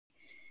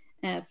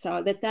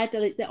So the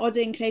title is The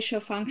Ordering Ratio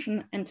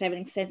Function and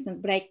Travelling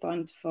Salesman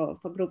Breakpoint for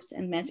Groups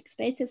and Metric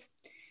Spaces.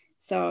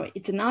 So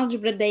it's an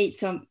algebra day.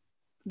 So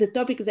the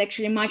topic is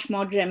actually much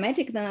more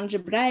dramatic than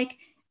algebraic,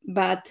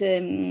 but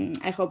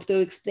I hope to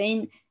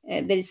explain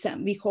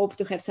we hope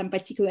to have some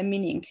particular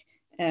meaning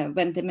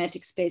when the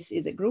metric space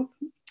is a group.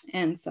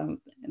 And so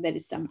there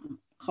is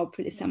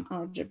hopefully some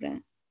algebra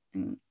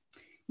in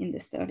the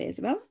story as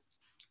well.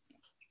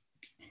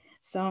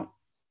 So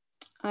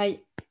I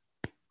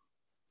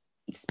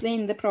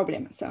explain the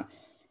problem. So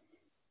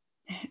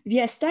we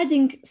are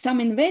studying some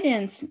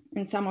invariants,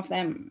 and some of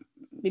them,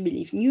 we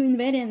believe, new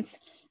invariants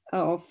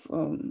of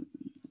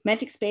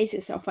metric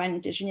spaces of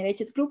finitely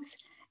generated groups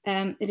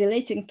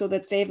relating to the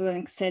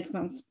traveling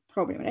salesman's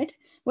problem, right?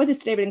 What is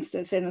traveling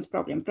salesman's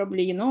problem?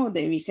 Probably you know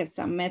that we have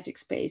some metric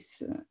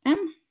space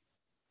M,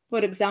 for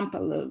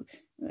example,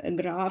 a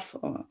graph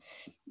or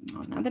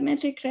another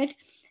metric, right?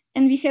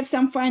 And we have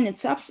some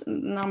finite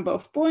number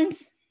of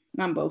points,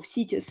 number of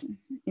cities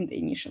in the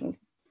initial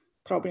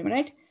problem,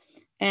 right?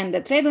 And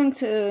the traveling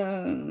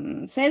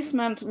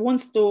salesman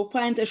wants to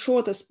find the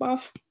shortest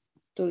path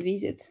to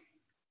visit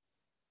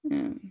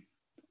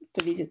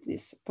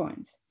these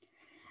points.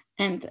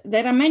 And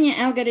there are many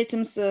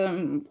algorithms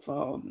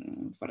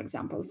for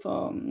example,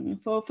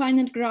 for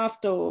finite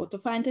graph to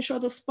find the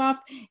shortest path,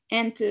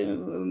 and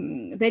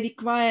they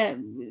require,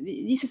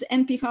 this is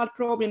NP-hard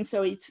problem,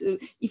 so it's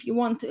if you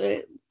want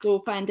to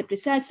find a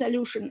precise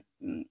solution,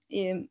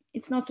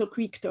 it's not so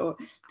quick to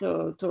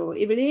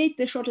evaluate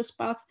the shortest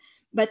path,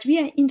 but we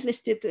are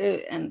interested,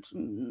 and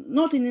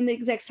not in the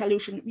exact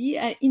solution, we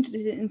are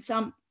interested in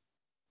some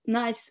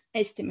nice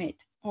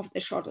estimate of the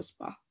shortest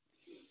path.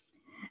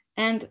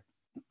 And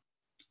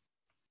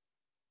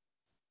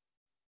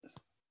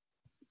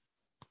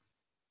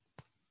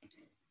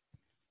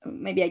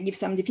maybe I give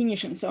some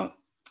definition. So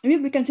we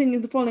will be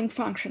considering the following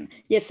function.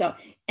 Yes, so,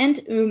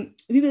 and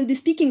we will be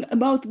speaking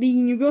about the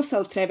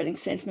universal traveling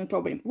salesman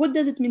problem. What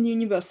does it mean,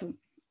 universal?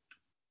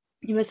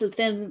 Universal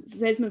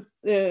salesman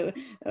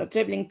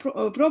traveling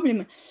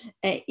problem.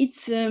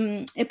 It's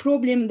a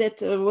problem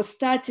that was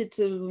started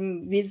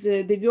with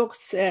the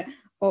works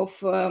of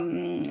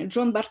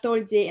John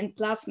Bartholdi and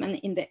Platzman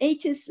in the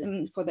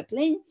 80s for the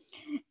plane.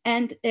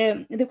 And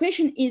the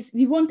question is,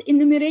 we want to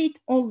enumerate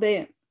all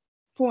the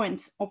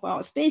points of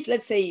our space.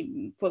 Let's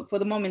say for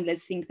the moment,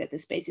 let's think that the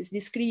space is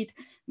discrete,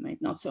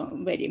 not so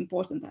very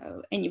important.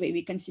 Anyway,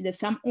 we consider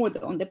some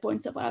order on the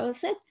points of our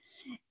set.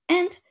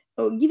 And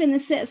given a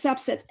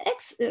subset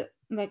X,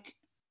 like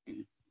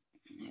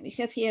we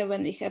have here,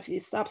 when we have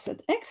this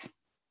subset X,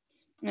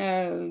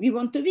 we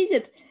want to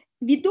visit,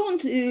 we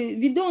don't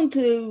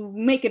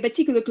make a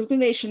particular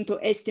calculation to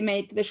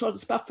estimate the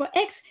shortest path for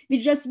X.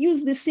 We just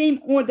use the same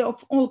order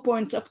of all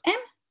points of M,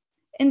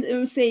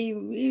 and say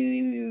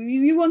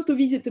we want to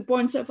visit the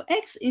points of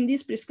X in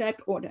this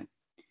prescribed order.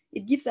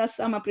 It gives us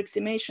some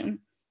approximation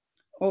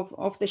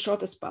of the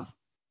shortest path.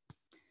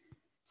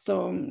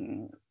 So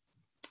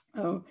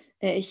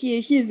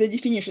here's the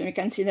definition we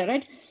consider,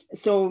 right?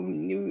 So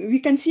we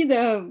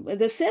consider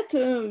the set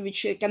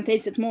which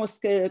contains at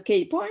most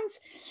k points,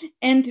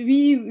 and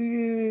we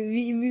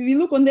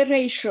look on the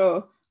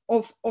ratio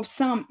of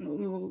some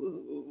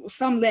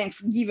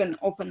length given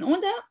of an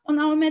order on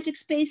our metric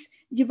space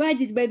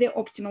divided by the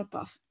optimal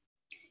path.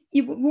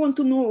 If we want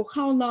to know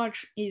how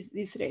large is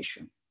this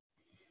ratio,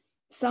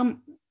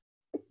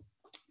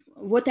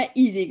 what are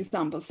easy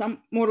examples,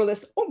 some more or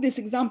less obvious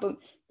example.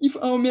 If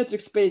our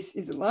metric space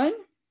is a line,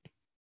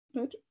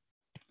 right?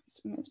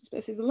 So metric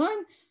space is a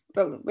line.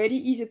 Well, very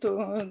easy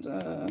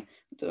to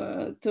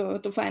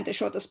find the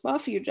shortest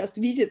path. You just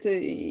visit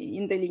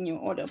in the linear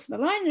order of the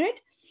line, right?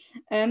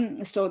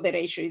 So the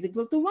ratio is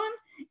equal to 1,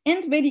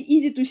 and very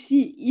easy to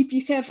see if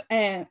you have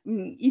a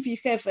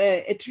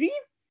tree,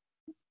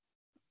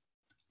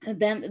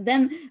 then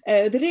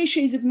the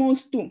ratio is at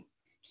most 2.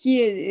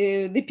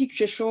 Here the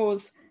picture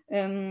shows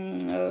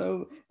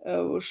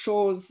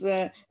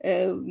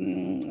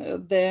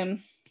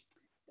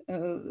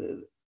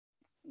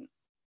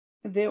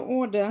the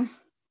order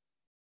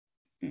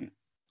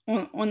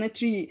on a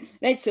tree,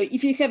 right? So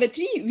if you have a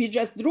tree, we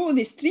just draw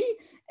this tree,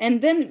 and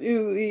then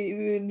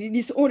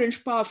this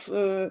orange path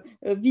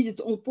visit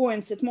all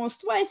points at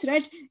most twice,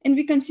 right? And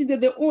we consider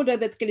the order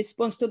that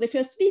corresponds to the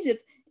first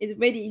visit. It's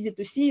very easy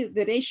to see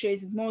the ratio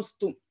is at most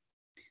 2.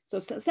 So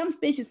some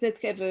spaces that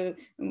have a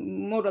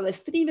more or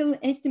less trivial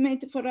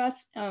estimate for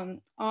us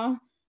are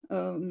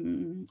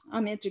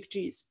metric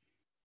trees.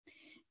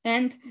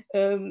 And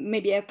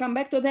maybe I'll come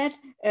back to that.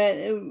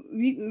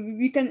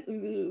 We can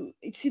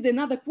see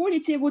another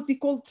quality of what we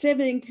call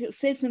traveling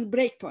salesman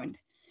breakpoint.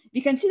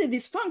 We consider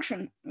this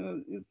function.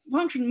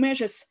 Function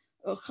measures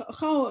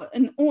how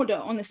an order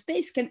on a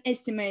space can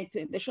estimate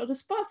the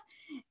shortest path,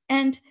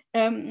 and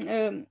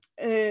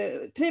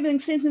traveling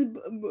salesman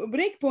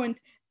breakpoint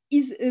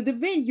is the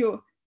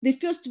value, the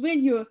first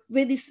value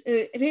where this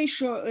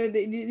ratio,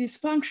 this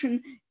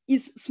function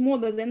is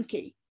smaller than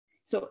k.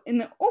 So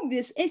an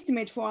obvious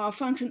estimate for our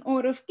function O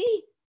of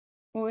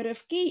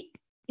k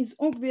is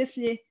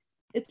obviously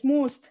at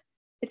most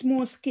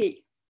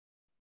k.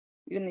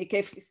 when we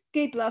have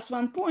k plus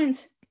 1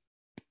 points,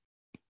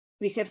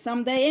 we have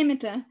some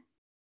diameter,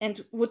 and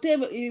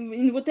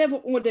in whatever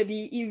order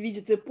we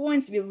visit the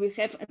points, we will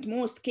have at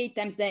most k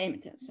times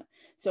diameter.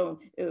 So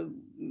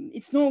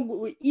it's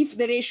no, if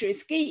the ratio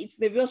is k, it's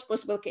the worst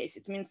possible case.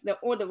 It means the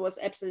order was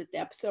absolutely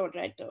absurd,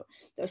 right, to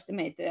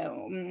estimate the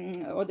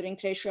ordering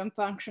ratio and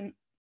function.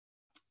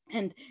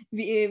 And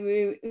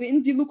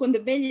when we look on the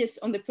values,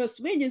 on the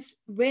first values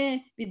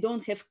where we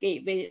don't have k,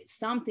 where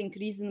something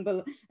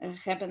reasonable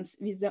happens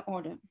with the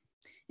order.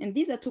 And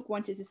these are two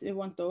quantities we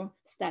want to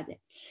study.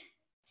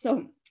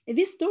 So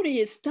this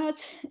story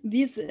starts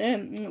with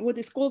what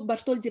is called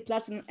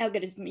Bartholdi-Platzman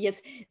algorithm.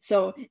 Yes,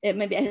 so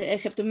maybe I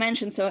have to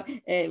mention, so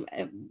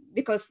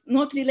because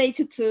not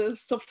related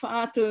so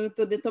far to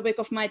the topic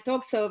of my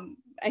talk, so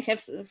I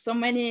have so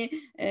many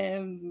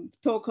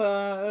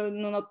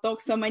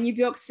so many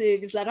works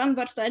with Laurent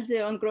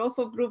Bartholdi on growth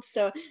of groups.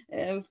 So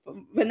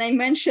when I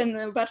mention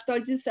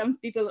Bartholdi, some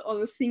people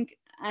always think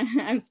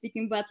I'm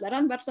speaking about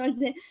Laurent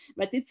Bartholdi,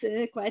 but it's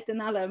quite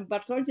another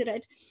Bartholdi,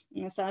 right?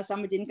 So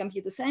somebody in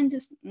computer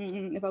scientist,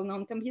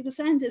 well-known computer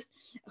scientist,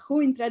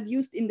 who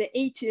introduced in the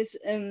 80s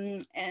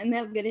an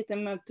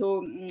algorithm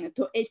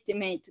to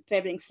estimate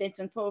traveling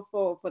salesman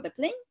for the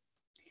plane.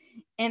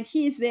 And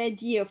here's the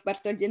idea of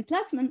Bartholdi and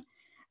Platzman.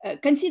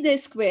 Consider a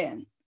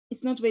square.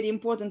 It's not very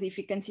important if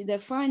you consider a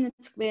finite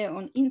square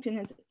on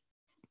infinite.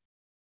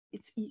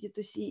 It's easy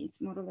to see,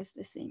 it's more or less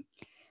the same.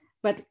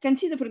 But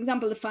consider, for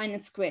example, a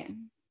finite square.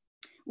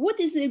 What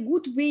is a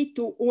good way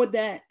to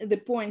order the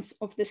points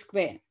of the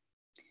square?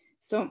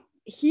 So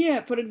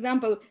here, for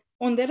example,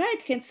 on the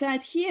right-hand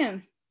side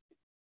here,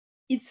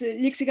 it's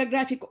a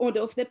lexicographic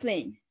order of the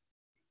plane.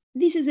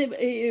 This is a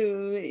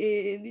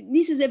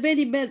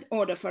very bad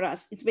order for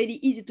us. It's very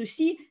easy to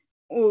see.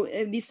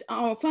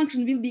 Our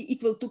function will be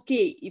equal to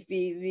k if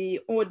we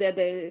order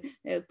the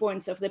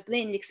points of the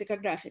plane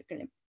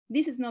lexicographically.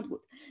 This is not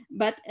good.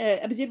 But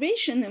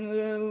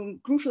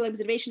crucial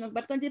observation of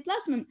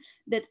Bartholdi-Platzman,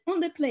 that on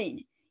the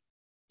plane,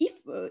 if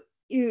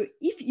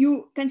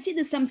you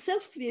consider some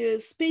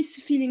self-space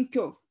filling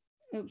curve,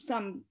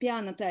 some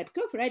piano type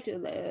curve, right,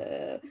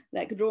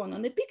 like drawn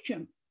on the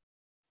picture,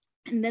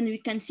 and then we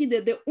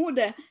consider the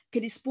order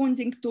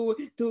corresponding to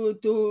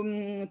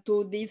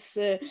this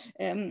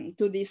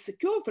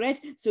curve,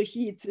 right? So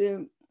here it's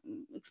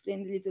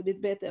explained a little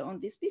bit better on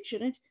this picture,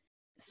 right?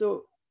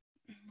 So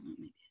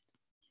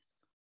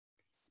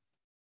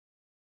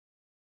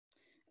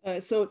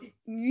so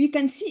we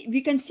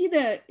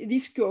consider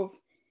this curve.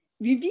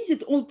 We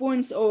visit all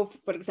points of,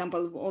 for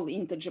example, all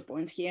integer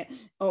points here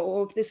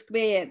of the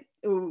square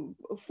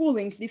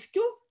following this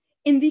curve,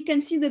 and we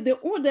consider the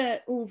order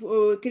of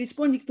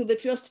corresponding to the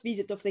first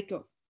visit of the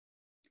curve.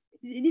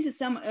 This is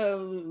some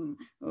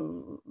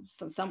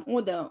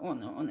order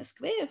on a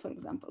square, for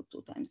example,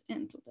 2 times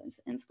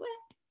n square.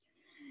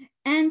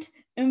 And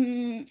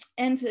the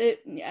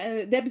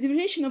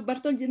observation of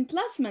Bartholdi and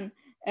Platzman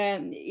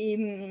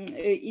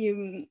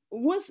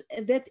was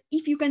that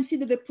if you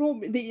consider the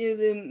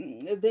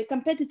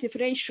competitive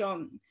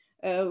ratio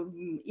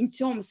in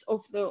terms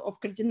of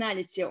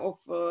cardinality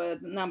of the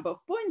number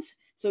of points,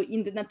 so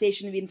in the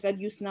notation we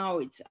introduce now,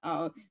 it's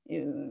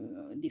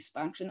this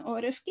function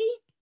ORFK.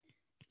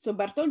 So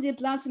Bartholdi and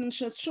Platzman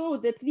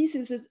showed that this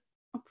is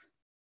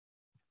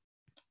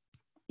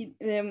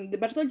the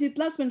Bartholdi and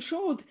Platzman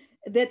showed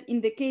that in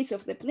the case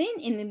of the plane,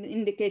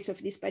 in the case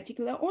of this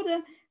particular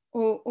order,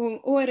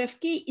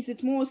 ORFK is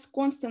at most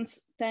constant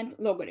time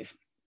logarithm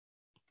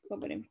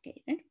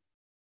k, right?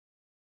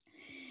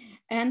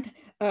 And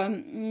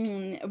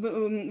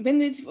when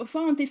we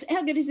found this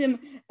algorithm,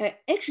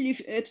 actually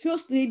at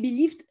first they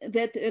believed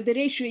that the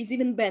ratio is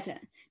even better.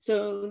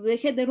 So they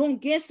had the wrong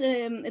guess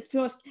at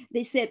first.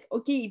 They said,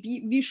 okay,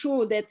 we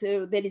show that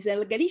there is a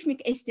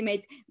logarithmic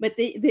estimate, but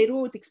they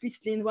wrote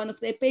explicitly in one of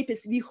their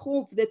papers, we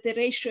hope that the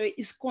ratio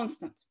is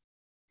constant.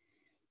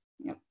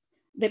 No.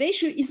 The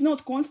ratio is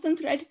not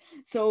constant, right?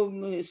 So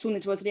soon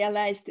it was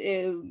realized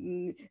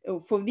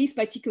for this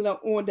particular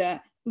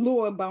order,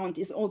 lower bound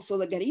is also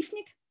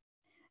logarithmic.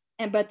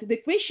 But the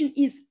question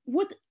is,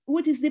 what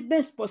is the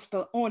best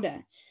possible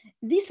order?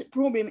 This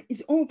problem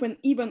is open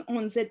even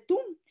on Z2,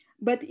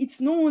 but it's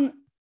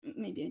known,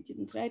 maybe I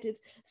didn't write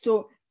it.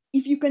 So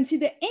if you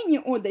consider any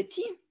order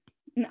T,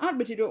 an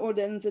arbitrary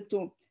order in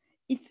Z2,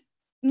 it's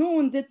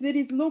known that there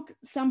is log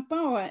some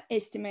power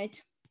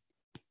estimate,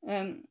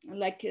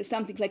 like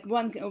something like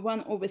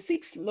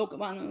 1/6, log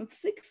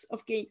 1/6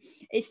 of k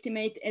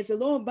estimate as a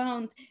lower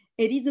bound,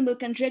 a reasonable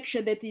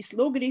conjecture that this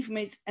logarithm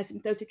is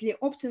asymptotically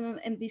optional,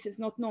 and this is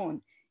not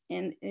known.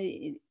 And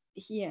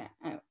here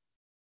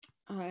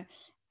I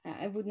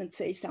wouldn't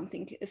say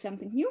something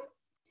new,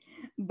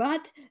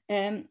 but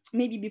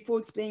maybe before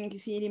explaining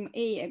theorem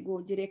A, I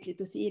go directly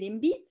to theorem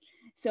B.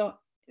 So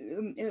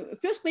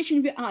first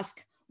question we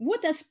ask,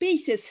 what are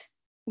spaces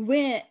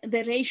where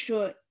the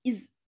ratio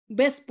is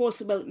best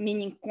possible,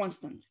 meaning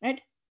constant,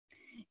 right?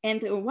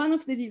 And one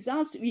of the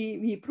results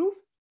we prove,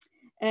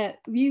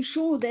 we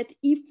show that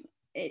if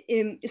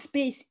a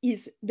space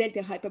is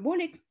delta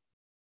hyperbolic,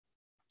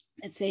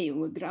 let's say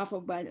a graph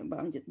of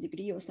bounded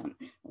degree or some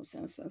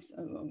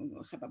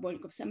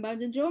hyperbolic of some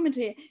bounded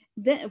geometry.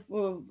 Then,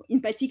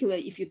 in particular,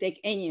 if you take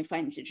any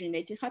finitely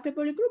generated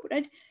hyperbolic group,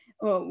 right?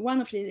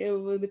 One of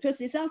the first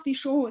results we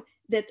show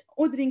that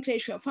ordering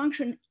ratio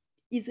function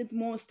is at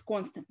most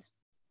constant.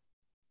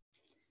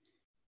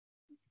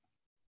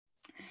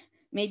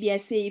 Maybe I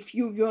say a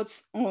few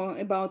words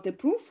about the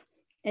proof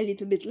a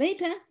little bit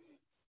later,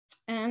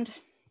 and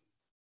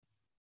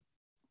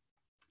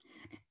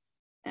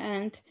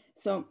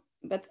so,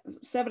 but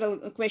several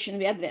questions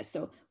we address.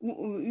 So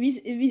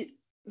with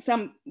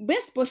some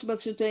best possible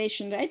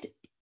situation, right,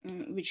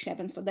 which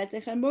happens for that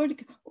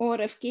hyperbolic, or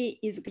if k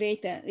is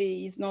greater,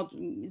 is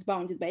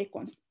bounded by a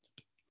constant.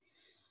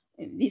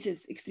 This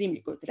is extremely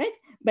good, right?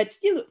 But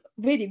still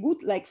very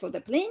good, like for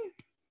the plane,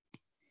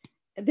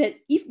 that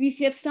if we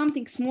have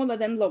something smaller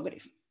than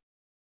logarithm,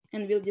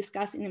 and we'll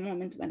discuss in a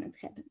moment when it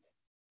happens.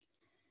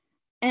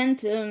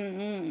 And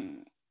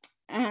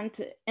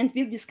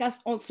we'll discuss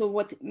also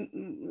what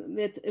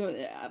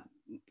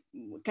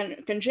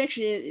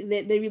conjecture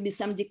that there will be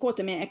some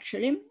dichotomy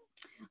actually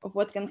of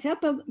what can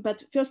happen.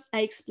 But first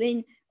I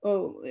explain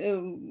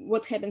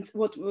what happens,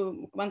 what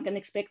one can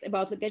expect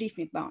about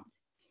logarithmic bound.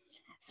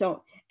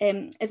 So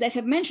as I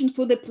have mentioned,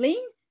 for the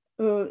plane,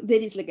 there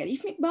is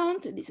logarithmic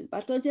bound. This is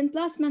Bartholdian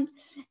Platzman.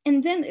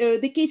 And then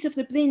the case of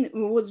the plane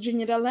was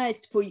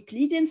generalized for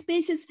Euclidean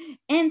spaces.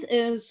 And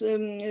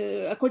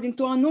according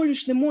to our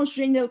knowledge, the most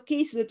general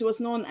case that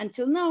was known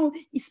until now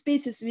is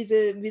spaces with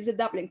a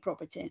doubling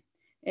property.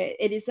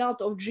 A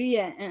result of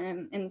Gia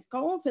and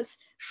Kaufes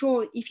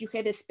show if you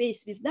have a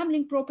space with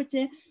doubling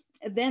property,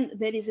 then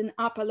there is an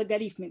upper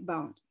logarithmic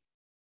bound.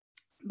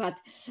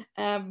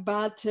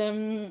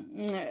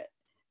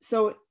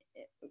 So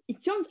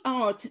it turns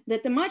out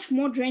that a much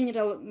more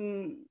general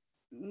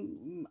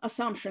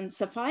assumption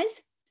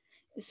suffice.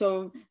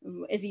 So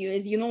as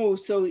you know,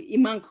 so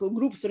among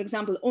groups, for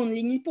example,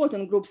 only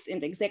nilpotent groups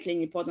and exactly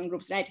nilpotent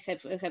groups, right,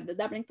 have the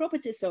doubling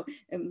property. So,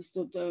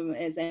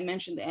 as I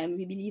mentioned,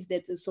 we believe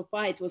that so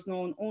far it was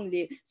known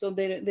only, so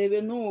there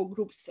were no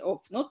groups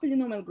of not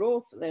polynomial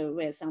growth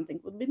where something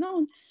would be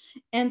known.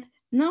 And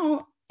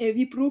now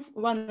we prove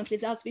one of the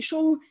results we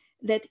show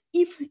that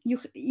if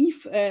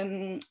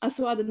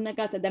Asoada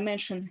Nagata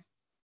dimension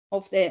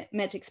of the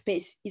metric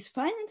space is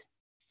finite,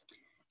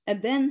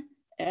 and then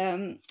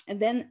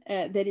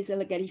there is a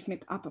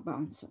logarithmic upper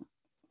bound. So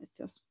the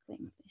first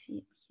claim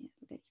here,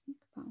 logarithmic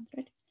bound,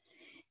 right?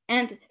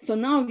 And so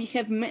now we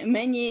have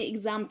many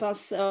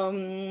examples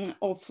of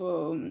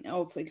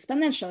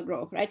exponential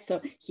growth, right? So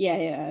here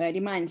I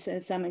remind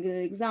some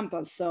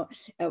examples. So,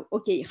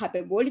 okay,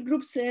 hyperbolic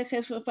groups have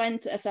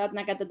finite Asoada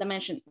Nagata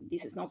dimension.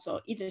 This is not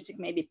so interesting,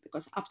 maybe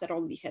because after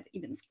all, we have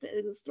even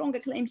stronger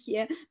claim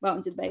here,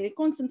 bounded by a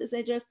constant, as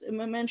I just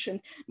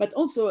mentioned, but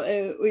also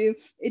a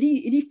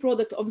Reeve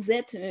product of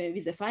Z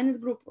with a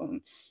finite group,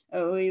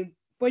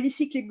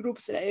 polycyclic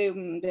groups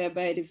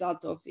by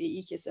result of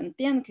Iches and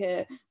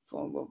Penck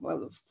for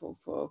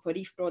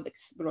Reeve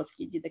products,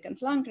 Brodsky, Didek,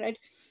 and Lang, right?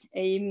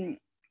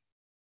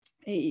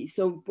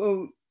 So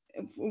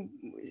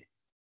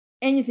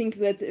anything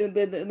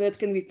that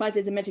can be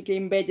quasi-symmetrically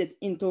embedded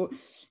into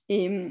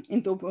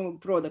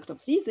product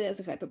of these as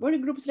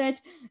hyperbolic groups, right?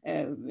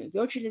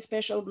 Virtually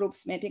special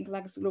groups, mapping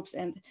Lax groups,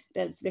 and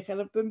that's the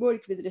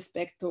hyperbolic with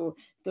respect to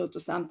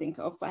something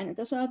of finite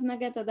Asoada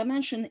Nagata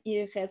dimension.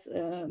 It has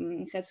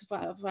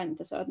finite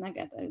Asoada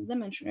Nagata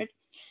dimension, right?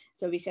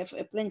 So we have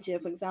plenty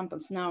of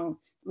examples now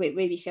where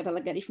we have a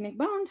logarithmic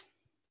bound,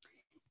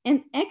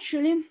 and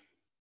actually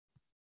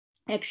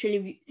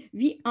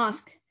we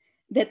ask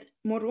that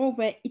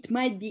moreover, it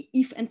might be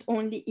if and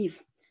only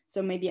if.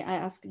 So maybe I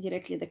ask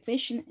directly the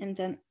question and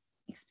then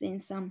explain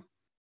some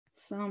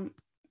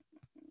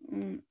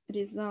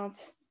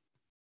results.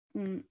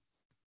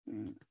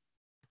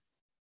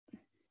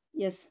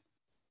 Yes.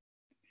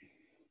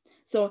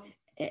 So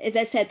as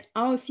I said,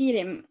 our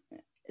theorem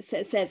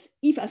says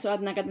if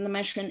Asoada Nagata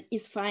dimension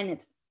is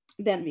finite,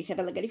 then we have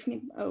a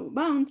logarithmic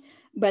bound.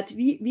 But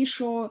we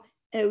show,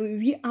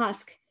 we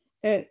ask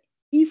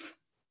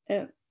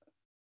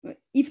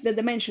if the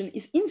dimension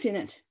is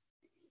infinite,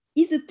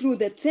 is it true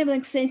that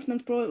travelling salesman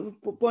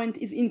point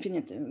is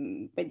infinite?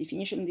 By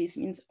definition, this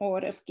means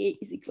OR of k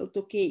is equal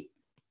to k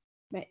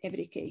by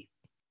every k.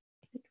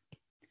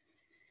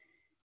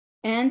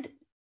 And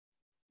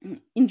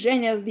in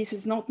general, this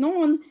is not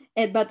known,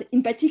 but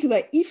in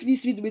particular, if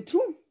this would be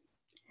true,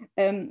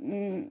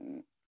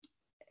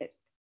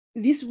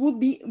 this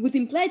would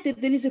imply that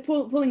there is a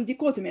following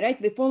dichotomy,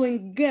 right? The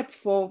following gap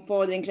for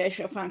the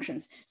ratio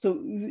functions. So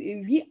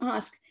we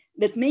ask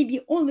that maybe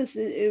always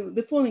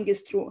the following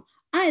is true.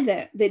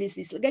 Either there is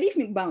this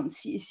logarithmic bound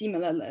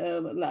similar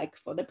like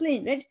for the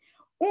plane, right?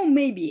 Or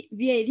maybe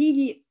we are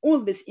really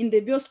always in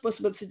the worst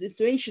possible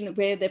situation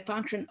where the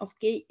function of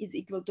k is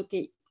equal to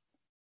k.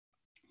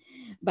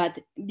 But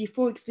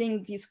before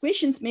explaining these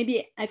questions,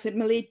 maybe I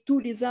formulate two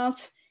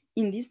results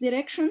in this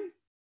direction.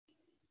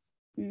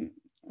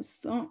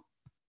 So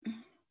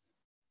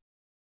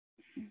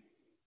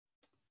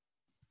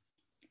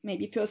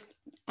maybe first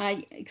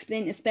I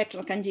explain a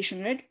spectral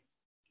condition, right?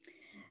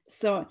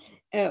 So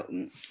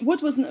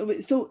what was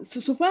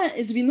so far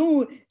as we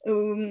know,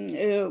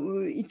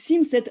 it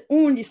seems that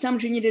only some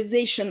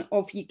generalization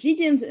of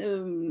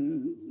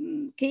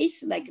Euclidean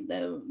case, like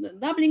the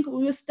doubling,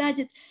 was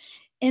studied,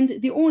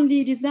 and the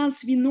only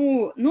results we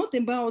know not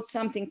about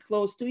something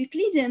close to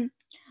Euclidean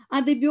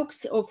are the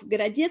works of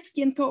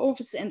Gorodetsky and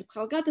co-authors and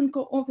Khalgat and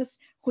co-authors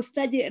who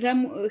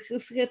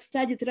have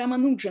studied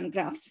Ramanujan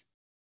graphs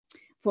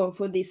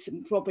for this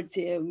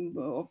property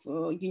of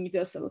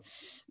universal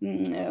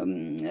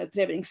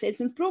traveling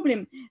salesman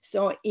problem.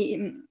 So,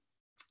 these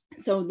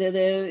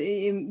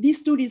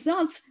two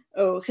results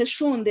has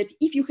shown that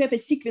if you have a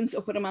sequence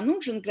of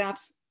Ramanujan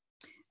graphs,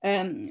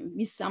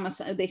 with some,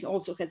 they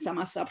also had some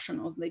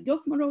assumption of the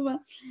Goff, moreover,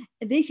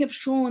 they have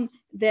shown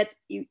that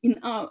in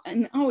our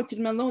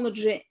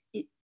terminology,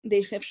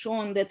 they have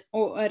shown that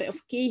OR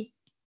of K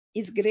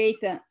is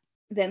greater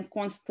than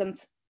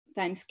constant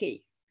times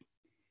K.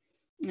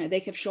 They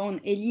have shown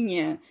a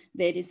linear,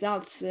 the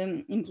results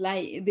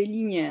imply the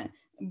linear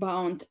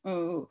bound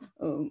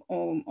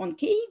on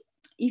K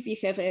if we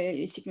have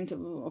a sequence of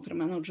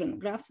Ramanujan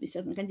graphs with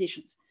certain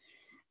conditions.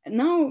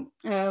 Now,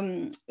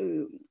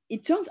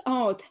 it turns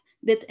out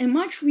that a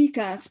much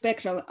weaker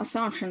spectral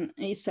assumption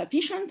is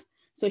sufficient.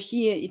 So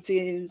here it's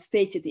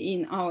stated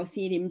in our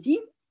theorem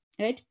D,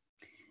 right?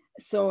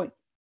 So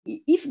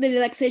if the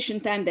relaxation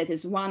time, that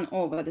is 1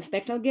 over the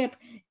spectral gap,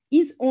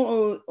 is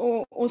or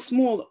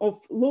small of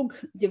log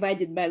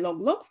divided by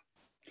log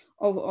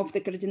of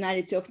the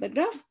cardinality of the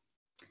graph,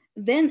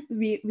 then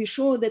we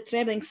show that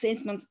traveling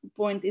salesman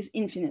point is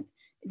infinite.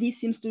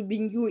 This seems to be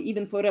new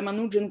even for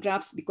Ramanujan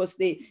graphs, because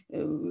they,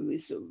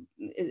 so,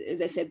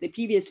 as I said, the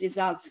previous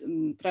results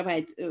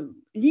provide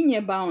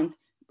linear bound,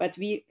 but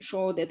we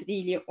show that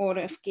really OR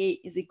of K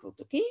is equal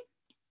to K.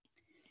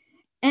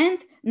 And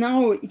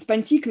now it's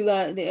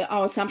particular,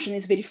 our assumption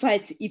is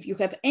verified if you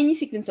have any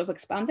sequence of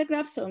expander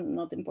graphs, so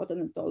not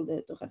important at all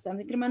to have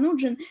something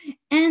Ramanujan,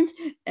 and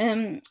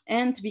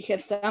we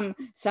have some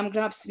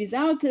graphs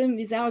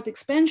without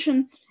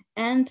expansion,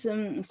 and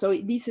so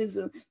this is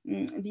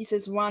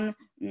one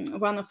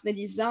of the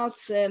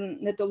results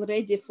that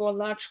already for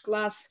large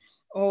class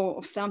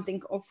of something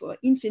of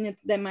infinite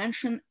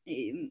dimension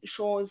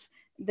shows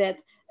that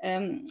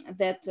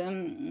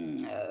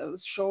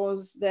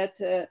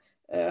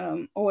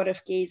OR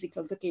of K is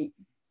equal to K.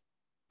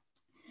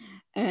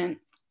 And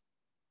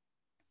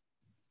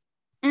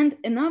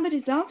another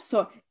result,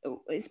 so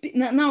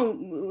now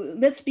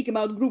let's speak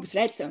about groups,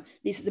 right? So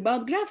this is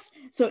about graphs.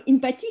 So in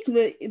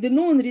particular, the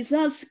known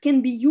results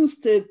can be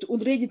used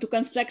already to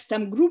construct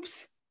some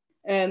groups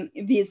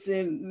with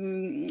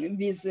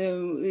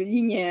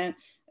linear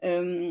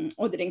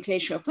ordering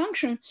ratio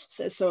function.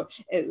 So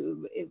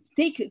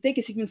take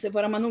a sequence of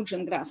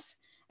Ramanujan graphs.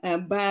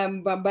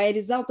 By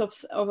result of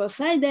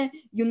Seide,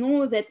 you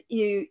know that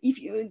if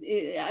you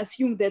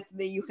assume that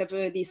you have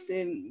this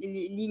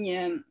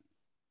linear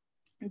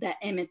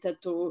diameter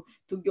to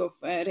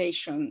Goff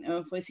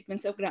ratio for a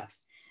sequence of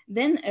graphs,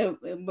 then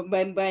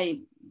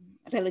by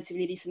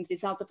relatively recent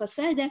result of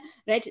Seide,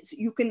 right, so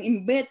you can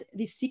embed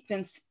this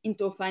sequence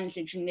into a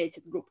finitely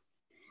generated group.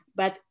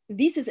 But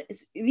this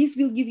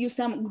will give you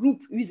some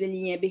group with a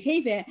linear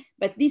behavior,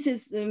 but this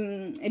is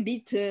a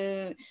bit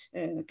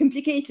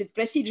complicated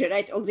procedure,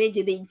 right?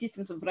 Already the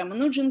existence of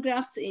Ramanujan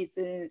graphs is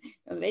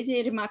already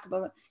a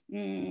remarkable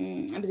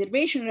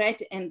observation,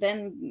 right? And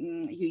then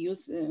you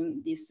use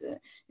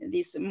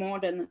this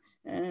modern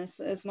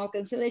small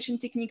cancellation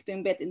technique to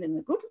embed it in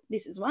the group.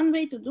 This is one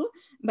way to do,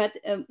 but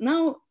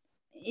now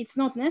it's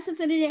not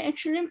necessary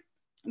actually,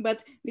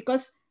 but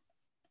because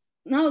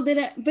now there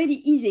are very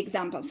easy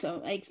examples.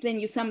 So I explain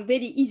you some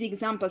very easy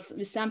examples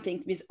with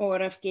something with OR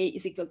of K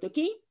is equal to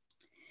K.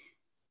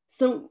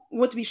 So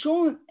what we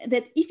show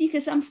that if you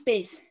have some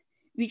space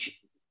which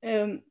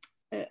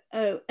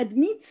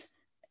admits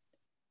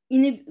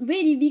in a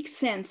very weak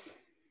sense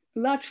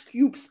large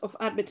cubes of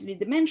arbitrary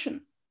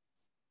dimension,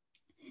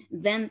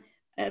 then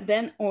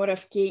OR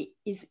of K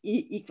is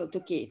equal to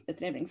K. The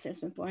traveling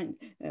salesman point,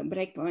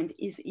 breakpoint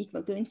is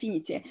equal to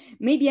infinity.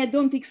 Maybe I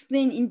don't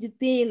explain in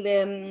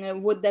detail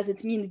what does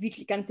it mean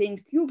weakly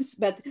contained cubes,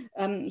 but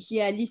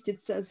here I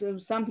listed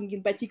something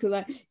in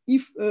particular.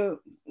 If,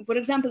 for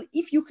example,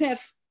 if you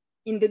have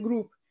in the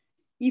group,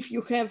 if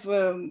you have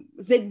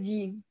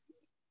ZD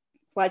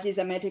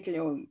quasi-symmetrically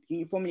or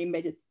uniformly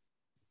embedded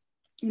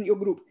in your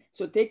group.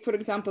 So take, for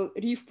example,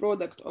 reef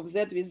product of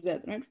Z with Z,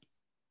 right?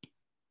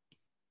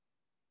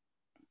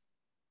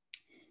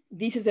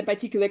 This is a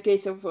particular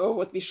case of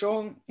what we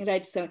show,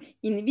 right? So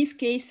in this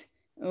case,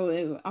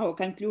 our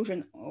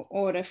conclusion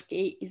OR of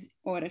K is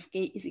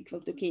equal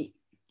to K,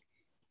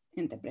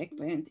 and the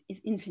breakpoint is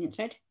infinite,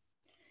 right?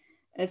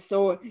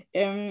 So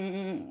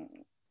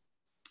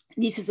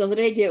this is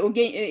already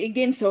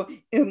again. So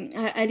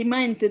I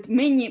remind that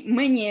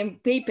many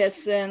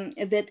papers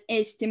that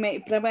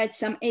provide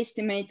some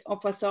estimate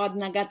of a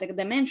Saad-Nagata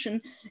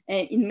dimension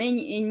in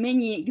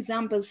many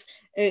examples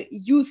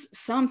use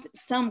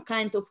some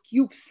kind of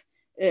cubes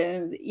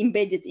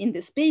embedded in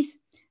the space.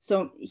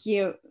 So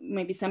here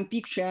maybe some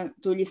picture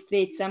to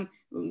illustrate some.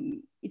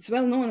 It's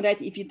well known, right?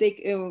 If you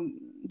take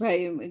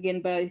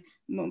by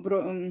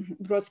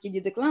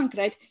Brodsky de Klank,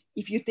 right?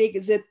 If you take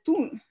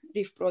Z2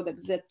 Riff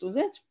product Z to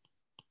Z,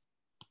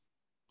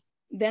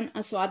 then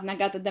a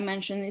Soad-Nagata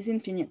dimension is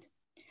infinite.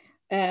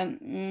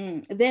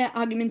 Their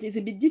argument is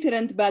a bit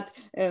different, but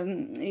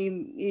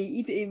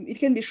it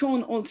can be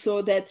shown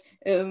also that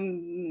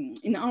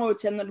in our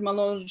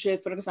terminology,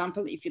 for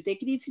example, if you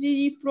take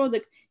Riff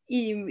product,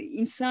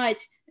 inside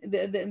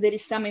there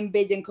is some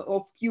embedding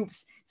of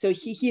cubes. So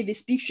here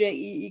this picture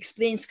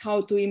explains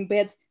how to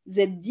embed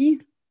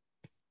ZD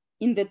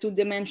in the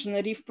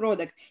two-dimensional Riff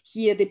product.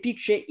 Here the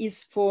picture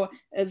is for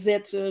Z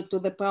to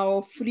the power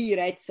of 3,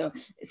 right? So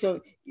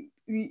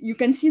you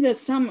can see that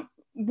some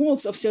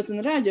walls of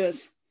certain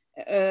radius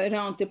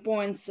around the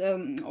points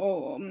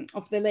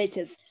of the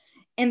lattice.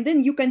 And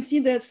then you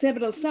consider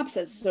several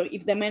subsets. So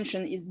if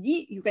dimension is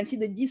D, you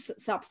consider these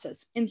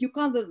subsets and you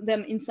color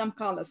them in some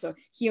color. So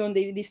here on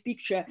this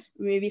picture,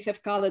 we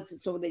have colored,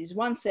 so there is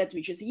one set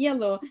which is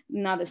yellow,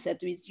 another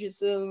set which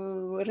is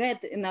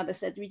red, another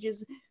set which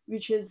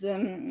is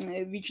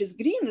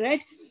green,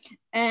 right?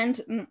 And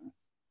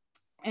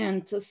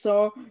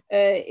so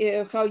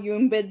how you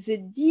embed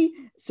ZD.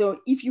 So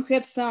if you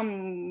have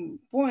some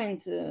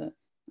point,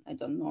 I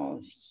don't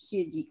know,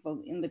 here D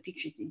equal, in the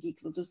picture D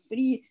equal to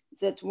 3,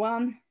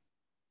 Z1,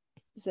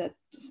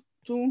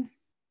 Z2,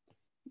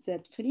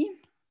 Z3.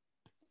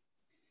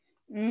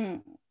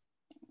 And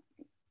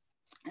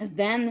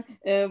then,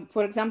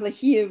 for example,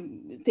 here,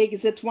 take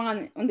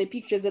Z1 on the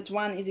picture,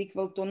 Z1 is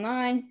equal to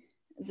 9,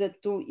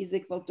 Z2 is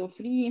equal to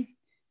 3,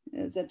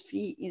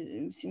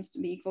 Z3 seems to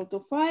be equal to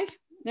 5,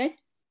 right?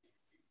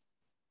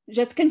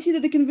 Just consider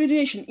the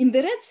configuration. In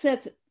the red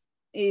set,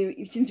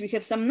 since we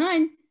have some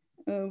 9,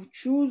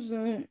 choose,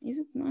 is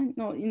it 9?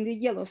 No, in the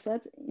yellow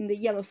set,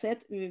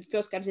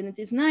 first coordinate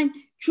is 9,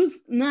 choose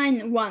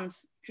 9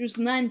 ones, choose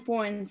 9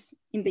 points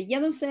in the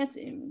yellow set,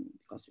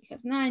 because we have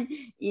 9.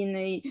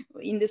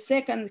 In the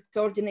second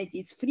coordinate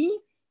is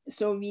 3,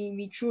 so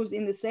we choose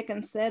in the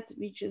second set,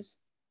 which is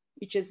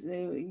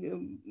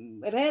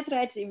red,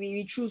 right?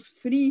 We choose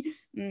 3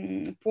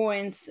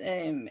 points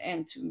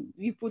and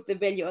we put the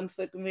value on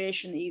the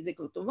configuration is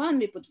equal to 1,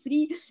 we put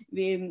 3.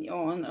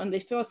 On the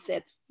first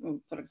set,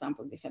 for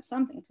example, we have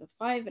something to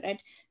 5, right?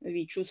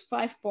 We choose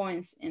 5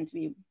 points and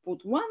we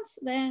put 1s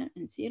there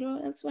and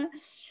 0 elsewhere.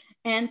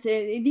 And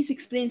this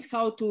explains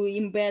how to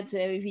embed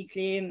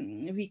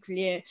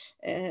weakly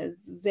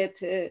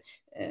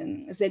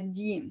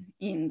ZD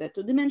in the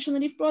two-dimensional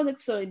Riff product.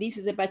 So this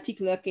is a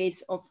particular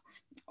case of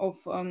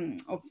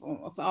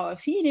our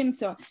theorem.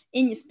 So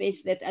any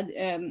space that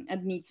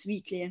admits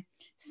weakly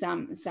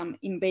some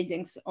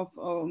embeddings of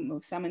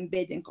some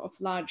embedding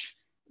of large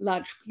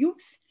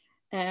cubes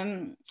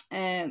has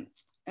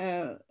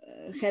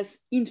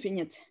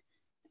infinite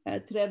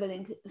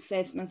traveling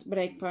salesman's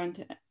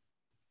breakpoint.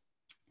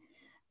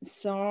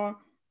 So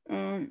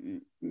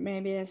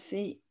maybe I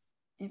say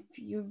a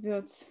few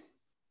words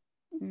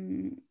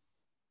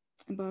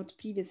about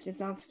previous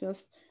results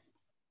first.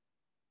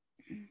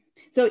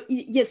 So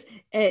yes,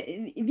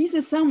 these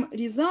are some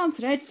results,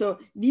 right? So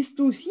these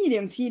two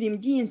theorems, theorem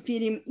D and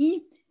theorem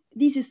E,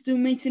 this is to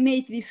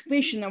estimate this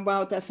question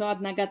about a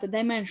Soad-Nagata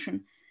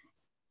dimension.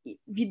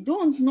 We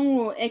don't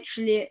know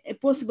actually a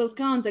possible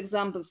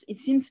counterexamples. It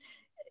seems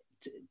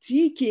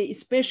tricky,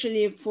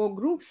 especially for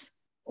groups,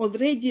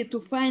 already to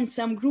find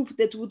some group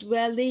that would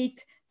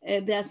violate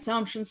the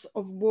assumptions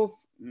of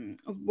both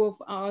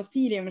our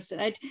theorems,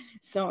 right?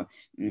 So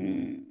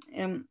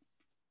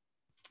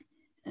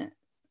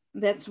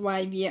that's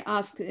why we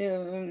ask,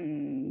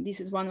 this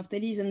is one of the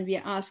reasons we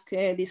ask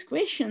this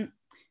question,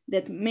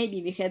 that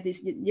maybe we had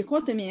this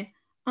dichotomy,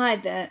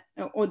 either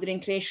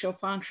ordering ratio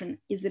function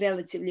is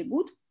relatively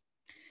good,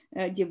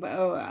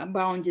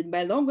 bounded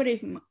by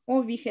logarithm,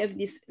 or we have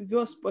this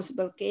worst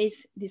possible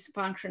case, this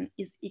function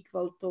is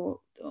equal to,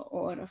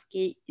 or of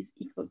k is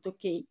equal to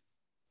k,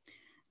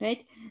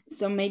 right?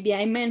 So maybe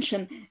I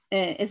mentioned,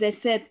 as I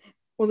said,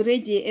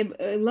 already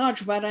a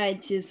large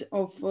varieties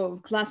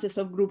of classes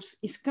of groups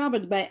is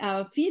covered by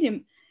our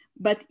theorem,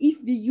 but if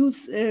we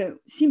use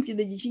simply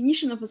the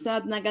definition of a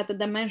Soad-Nagata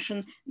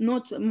dimension,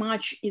 not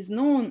much is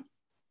known.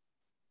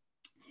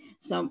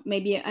 So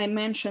maybe I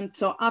mentioned,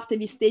 so after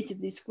we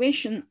stated this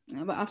question,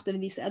 after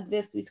this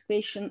addressed this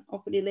question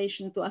of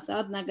relation to a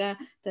Soad-Nagata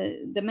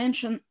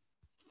dimension,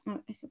 oh,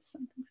 I have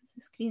something on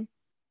the screen,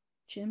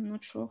 which I'm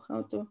not sure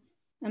how to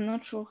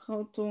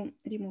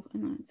remove,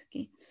 no, it's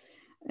okay,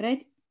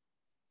 right?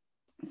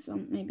 So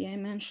maybe I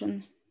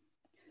mentioned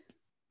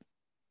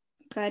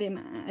Karim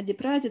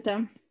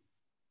Adiparasita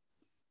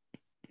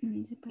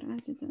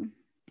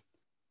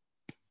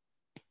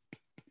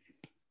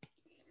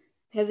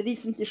has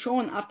recently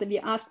shown, after we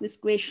asked this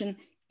question,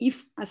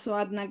 if a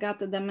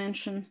Soad-Nagata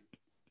dimension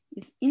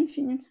is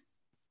infinite,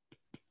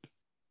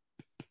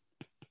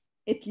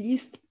 at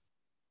least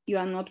you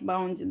are not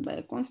bounded by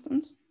a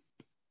constant.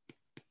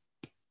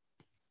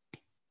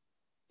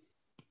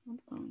 Not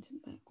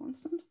bounded by a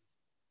constant.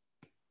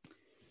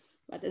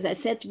 But as I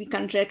said, we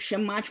conjecture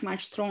much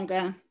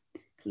stronger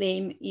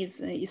claim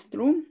is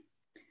true,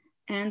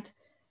 and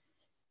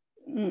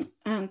we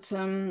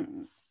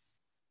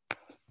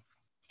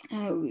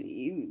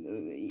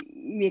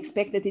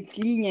expect that it's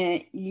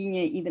linear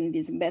even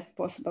with best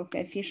possible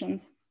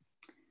coefficient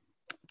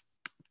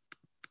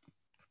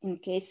in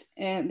case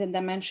the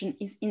dimension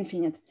is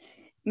infinite.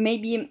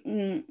 Maybe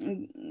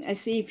I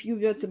say a few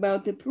words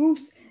about the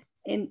proofs,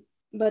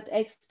 but I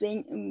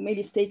explain,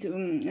 maybe state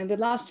the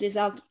last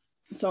result.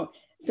 So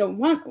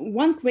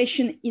one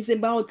question is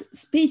about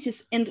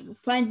spaces and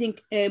finding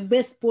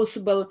best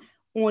possible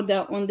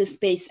order on the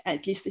space,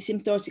 at least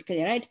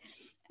asymptotically, right?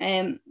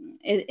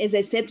 As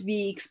I said,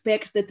 we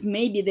expect that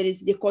maybe there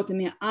is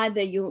dichotomy,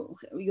 either you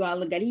are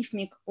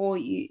logarithmic or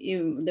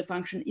the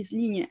function is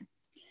linear.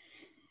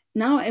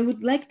 Now I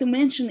would like to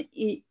mention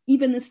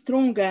even a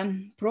stronger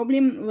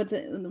problem what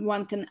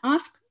one can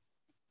ask.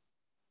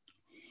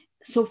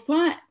 So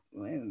far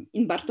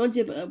in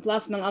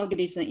Bartholdi-Plassmann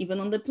algorithm, even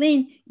on the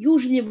plane,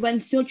 usually one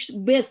searches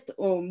best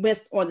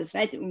orders,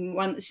 right?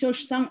 One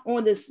searches some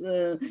orders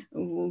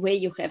where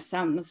you have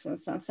some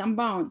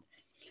bound.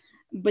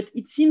 But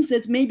it seems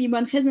that maybe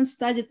one hasn't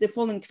studied the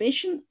following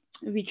question,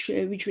 which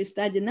we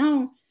study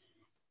now.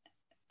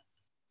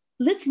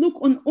 Let's look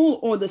on all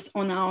orders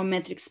on our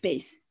metric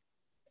space,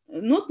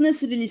 not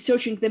necessarily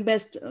searching the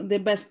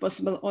best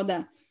possible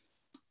order.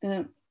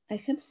 I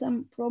have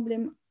some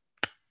problem.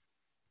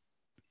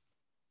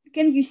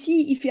 Can you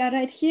see if you are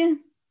right here?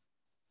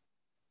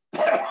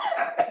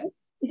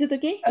 Is it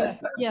okay?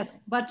 Yes.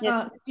 But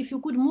yes. If you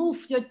could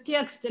move your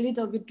text a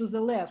little bit to the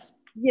left.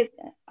 Yes,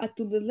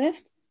 to the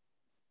left.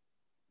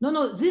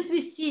 No, this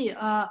we see,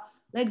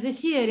 like the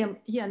theorem.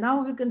 Yeah,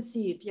 now we can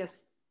see it,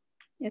 yes.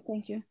 Yeah,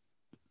 thank you.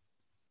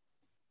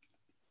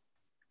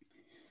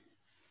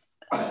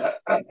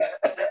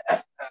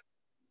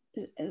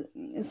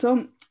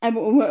 So I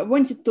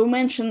wanted to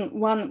mention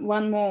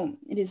one more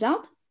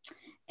result,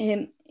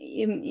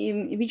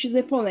 which is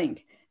the following.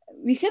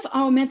 We have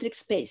our metric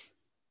space.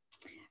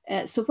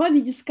 So far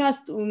we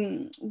discussed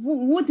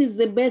what is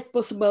the best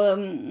possible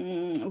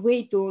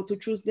way to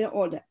choose the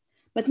order.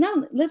 But now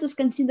let us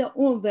consider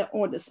all the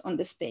orders on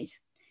the space.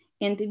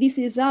 And this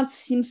result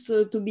seems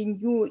to be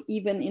new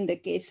even in the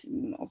case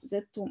of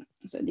Z2.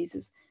 So this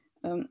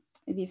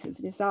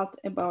is result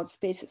about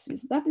spaces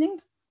with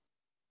doubling.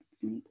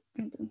 And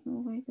I don't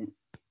know why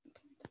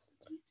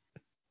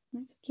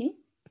that's okay.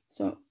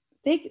 So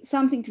take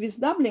something with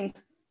doubling,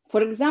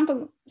 for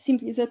example,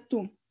 simply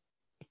Z2,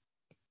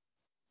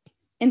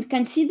 and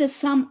consider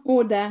some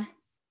order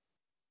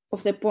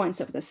of the points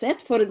of the set.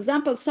 For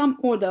example, some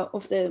order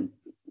of the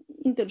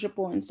integer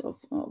points of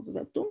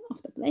Z2,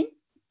 of the plane.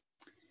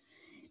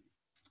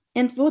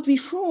 And what we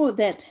show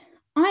that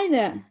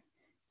either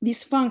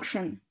this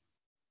function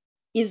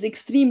is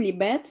extremely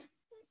bad,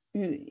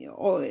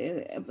 or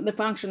the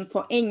function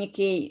for any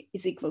k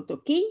is equal to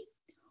k,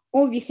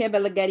 or we have a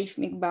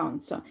logarithmic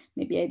bound. So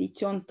maybe I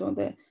return to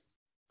the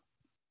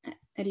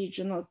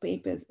original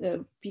papers,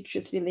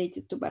 pictures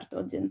related to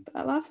Bartholdi and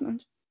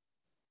Plassmann.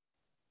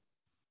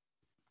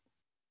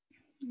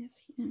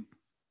 Yes, here.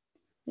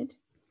 Good.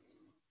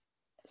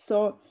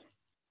 So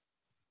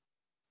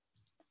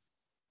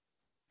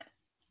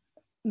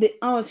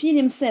our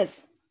theorem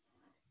says,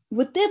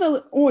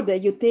 whatever order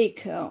you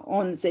take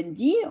on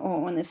ZD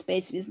or on a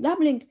space with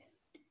doubling,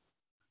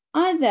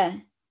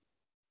 either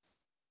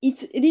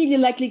it's really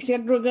like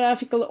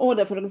lexicographical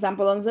order, for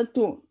example, on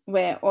Z2,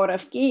 where O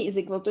of k is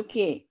equal to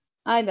k,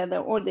 either the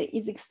order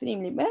is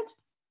extremely bad,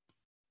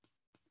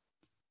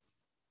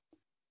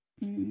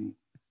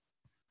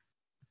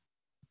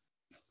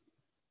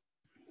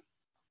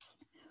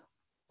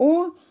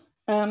 or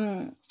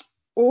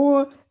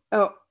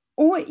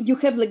you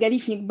have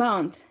logarithmic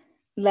bound,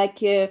 like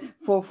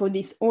for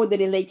this order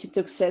related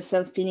to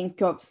self-filling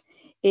curves.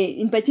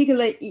 In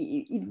particular,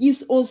 it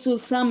gives also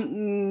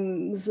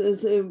some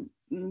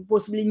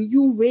possibly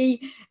new way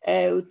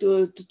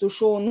to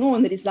show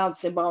known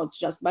results about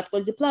just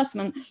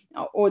Bartholdi-Plassmann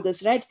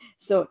orders, right?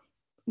 So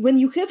when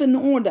you have an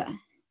order,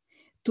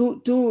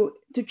 to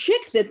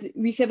check that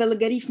we have a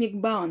logarithmic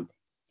bound,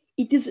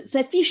 it is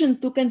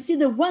sufficient to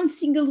consider one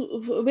single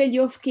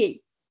value of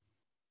k.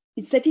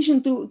 It's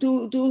sufficient to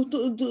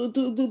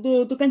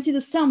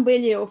consider some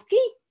value of k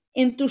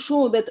and to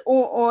show that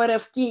O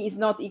of k is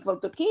not equal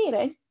to k,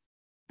 right?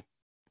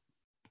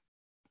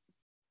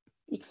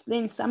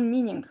 Explains some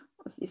meaning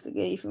of this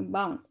logarithmic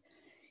bound.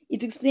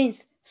 It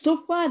explains,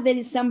 so far there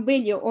is some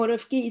value O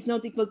of k is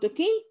not equal to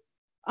k,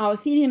 our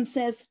theorem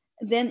says,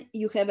 then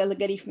you have a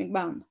logarithmic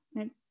bound,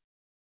 right?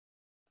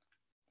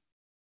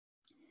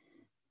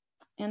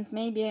 And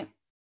maybe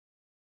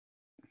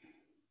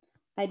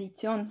I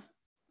return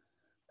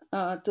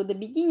to the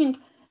beginning.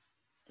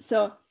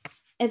 So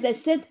as I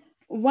said,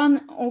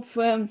 one of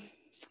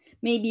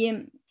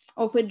maybe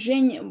of the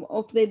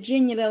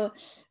general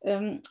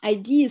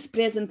ideas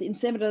present in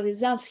several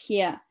results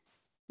here,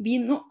 we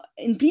know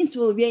in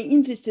principle we are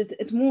interested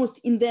at most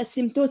in the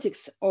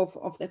asymptotics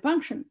of the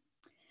function,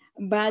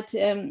 but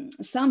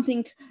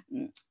something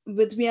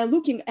that we are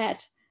looking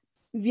at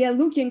we are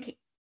looking,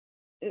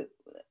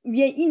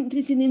 we are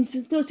interested in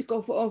syntostic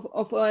of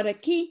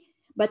RK,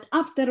 but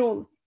after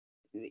all,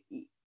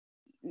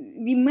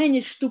 we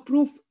managed to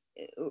prove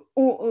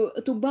or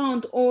to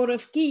bound O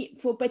of K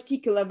for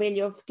particular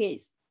value of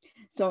K.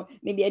 So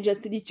maybe I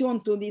just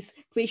return to this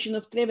question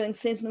of traveling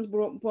salesman's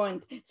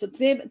point. So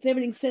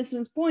traveling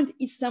salesman's point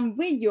is some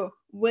value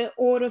where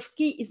O of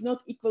K is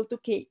not equal to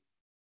K.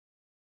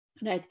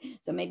 Right.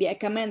 So maybe I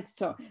comment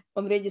so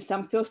already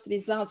some first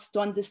results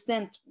to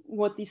understand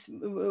what this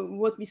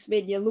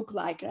value look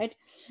like, right?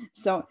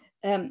 So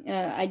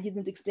I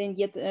didn't explain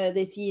yet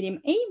the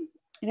theorem A,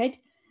 right?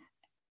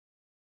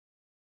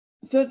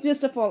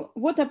 First of all,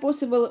 what are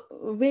possible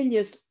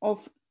values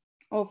of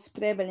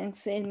traveling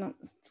salesman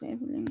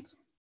breakpoint?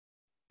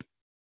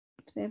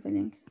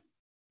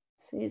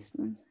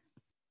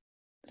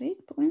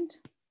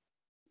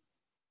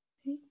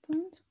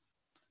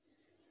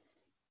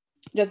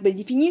 Just by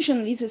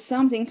definition, this is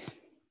something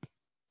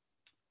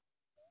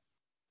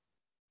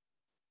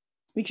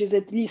which is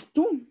at least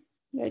 2,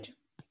 right?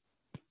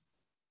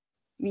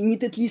 We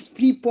need at least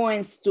 3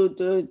 points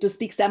to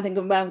speak something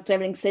about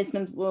traveling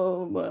salesman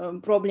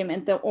problem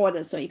and the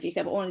order. So if you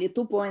have only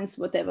 2 points,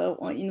 whatever,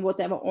 or in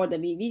whatever order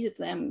we visit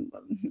them,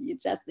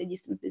 just the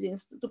distance between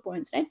 2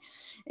 points, right?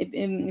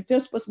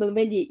 First possible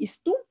value is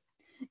 2,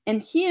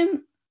 and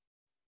here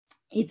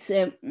it's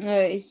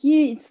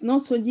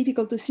not so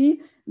difficult to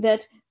see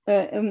that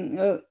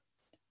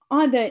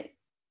either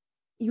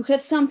you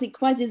have something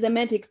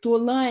quasi-symmetric to a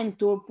line,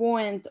 to a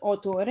point, or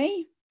to an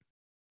array.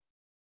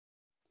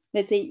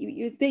 Let's say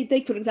you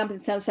take, for example,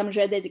 some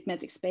geodesic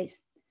metric space.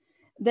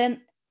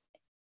 Then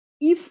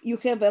if you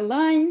have a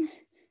line,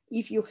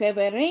 if you have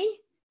an array,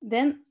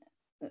 then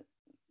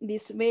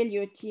this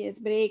value TS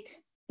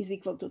break is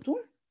equal to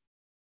 2.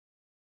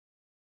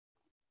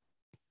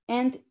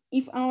 And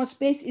if our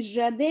space is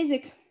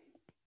geodesic,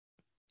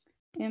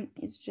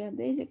 it's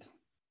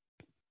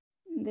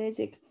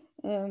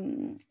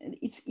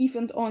if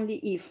and only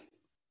if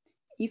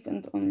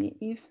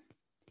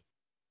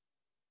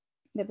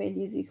the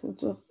value is equal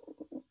to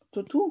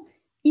 2,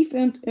 if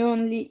and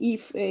only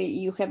if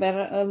you have an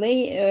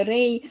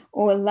array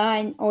or a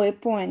line or a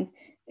point,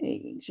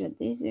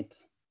 geodesic,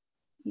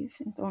 if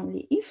and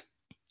only if.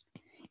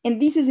 And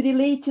this is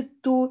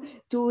related to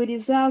a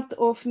result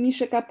of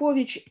Misha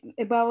Kapovich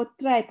about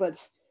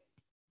tripods.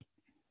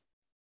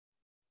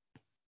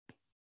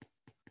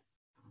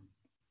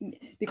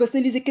 Because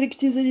there is a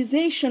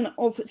characterization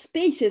of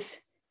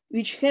spaces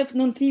which have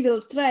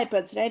non-trivial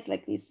tripods, right?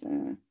 Like this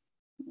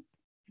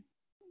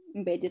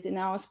embedded in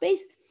our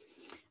space.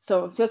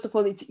 So first of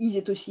all, it's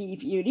easy to see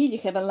if you really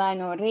have a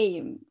line or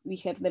array, we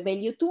have the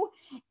value 2.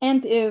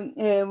 And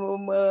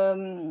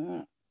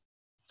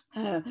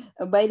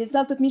by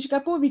result of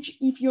Mishkapovich,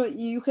 if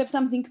you have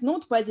something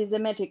not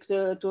quasi-symmetric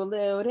to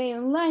the array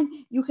and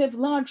line, you have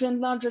larger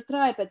and larger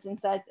tripods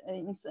inside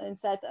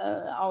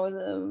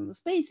our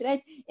space,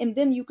 right? And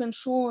then you can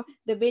show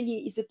the value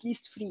is at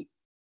least 3.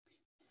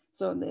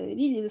 So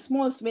really the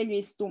smallest value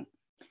is 2.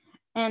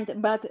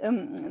 But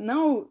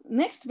now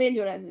next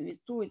value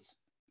with 2, it's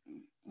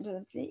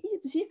relatively easy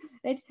to see,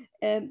 right?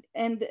 And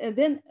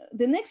then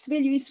the next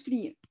value is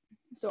 3.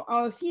 So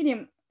our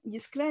theorem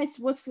describes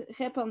what's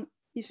happened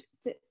if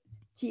the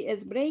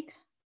TS break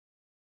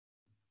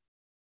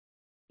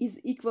is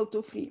equal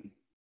to 3.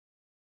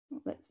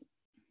 Let's see.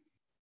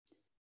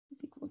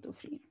 It's equal to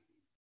 3.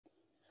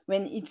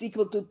 When it's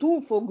equal to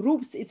 2 for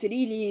groups, it's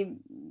really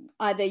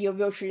either you're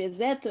virtually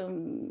Z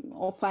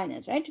or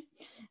finite, right?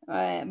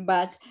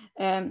 But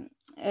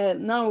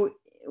now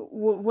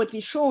what we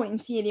show in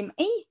theorem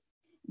A,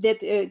 that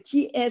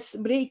TS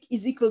break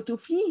is equal to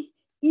 3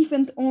 if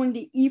and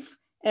only if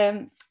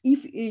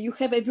you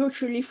have a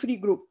virtually free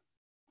group.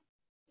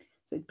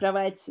 So it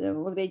provides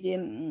already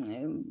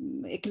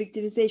a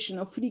characterization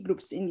of free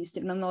groups in this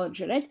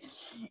terminology, right?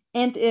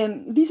 And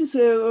this is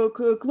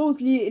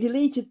closely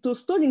related to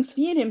Stolling's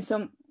theorem.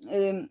 So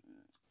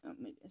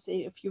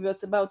say a few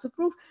words about the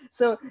proof.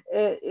 So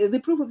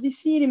the proof of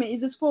this theorem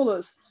is as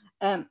follows.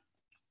 There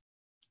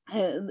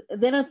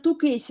are 2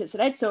 cases,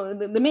 right? So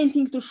the main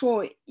thing to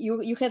show,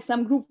 you have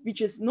some group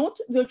which is not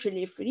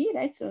virtually free,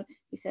 right? So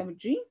we have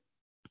G,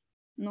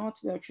 not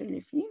virtually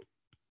free,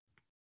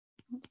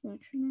 not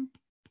virtually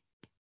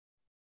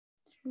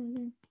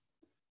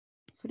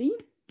free.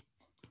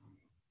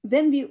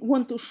 Then we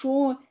want to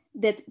show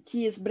that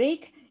TS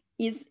break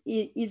is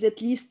at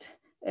least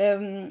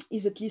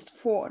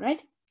 4,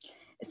 right?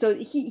 So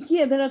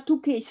here there are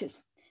 2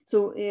 cases.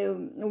 So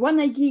one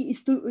idea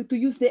is to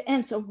use the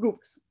ends of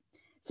groups.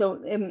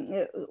 So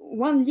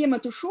one lemma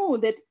to show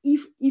that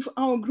if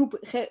our group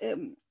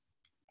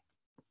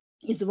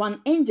is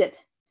one-ended,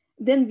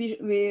 then we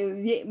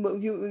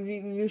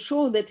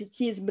show that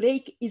TS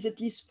break is at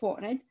least 4,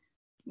 right?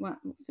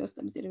 First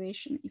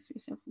observation, if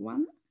we have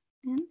 1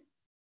 end,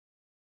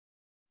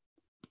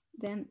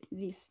 then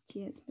this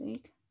TS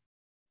break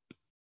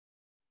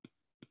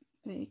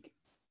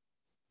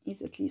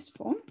is at least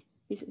 4.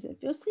 This is the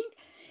first thing.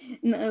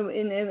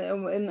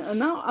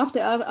 now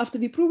after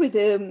we prove it,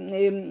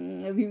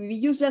 we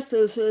use just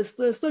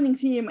Stirling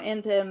theorem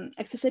and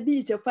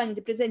accessibility of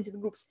finally presented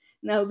groups.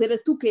 Now there are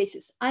two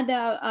cases: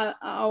 either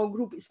our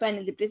group is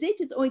finally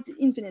presented or it's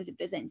infinitely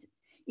presented.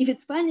 If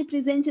it's finally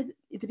presented,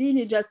 it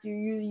really just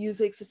you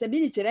use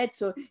accessibility, right?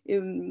 So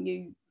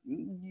you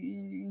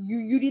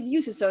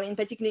reduce it. So in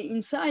particular,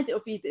 inside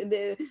of it,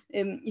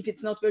 if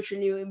it's not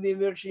virtually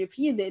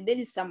free, there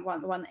is some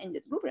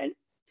one-ended group, right?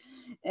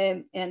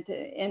 And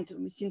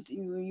since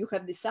you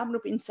have the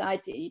subgroup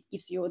inside, it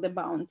gives you the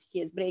bound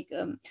TS break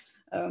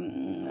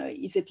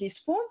is at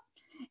least 4.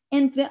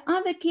 And the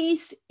other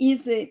case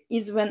is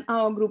when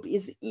our group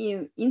is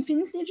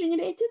infinitely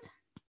generated.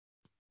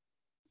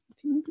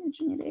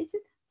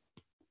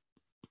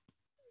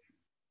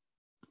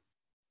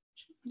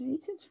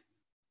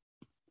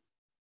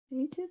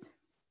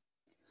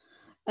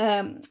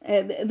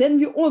 Then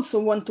we also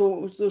want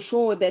to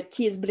show that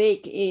TS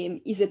break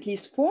is at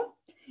least 4.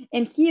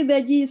 And here the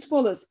idea is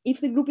follows. If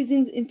the group is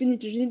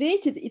infinitely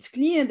generated, it's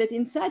clear that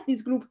inside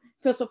this group,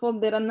 first of all,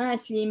 there are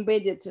nicely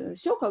embedded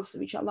circles,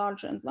 which are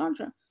larger and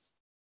larger.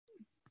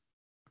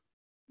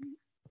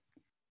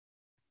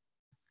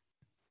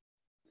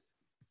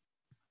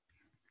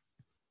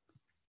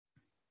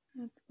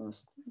 That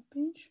was the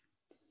page.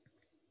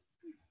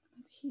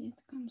 But here it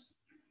comes.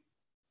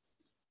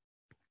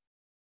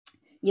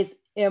 Yes,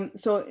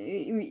 so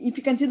if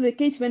you consider the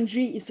case when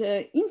G is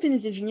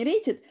infinitely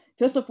generated,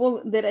 first of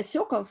all, there are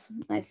circles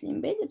nicely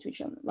embedded, which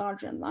are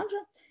larger and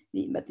larger,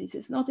 but this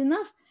is not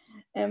enough.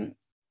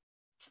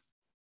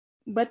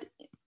 But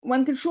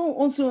one can show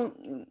also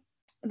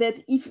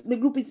that if the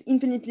group is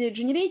infinitely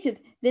generated,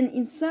 then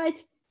inside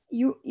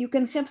you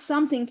can have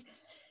something.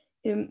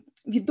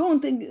 We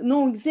don't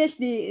know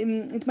exactly,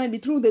 it might be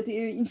true that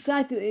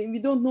inside, we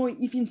don't know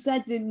if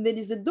inside there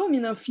is a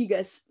domino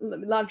figures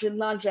larger and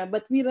larger,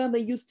 but we rather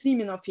use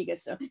triminal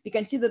figures. So we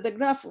consider the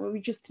graph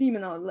which is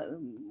triminal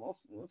of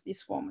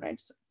this form,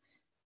 right? So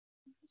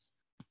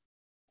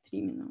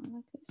triminal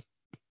like this.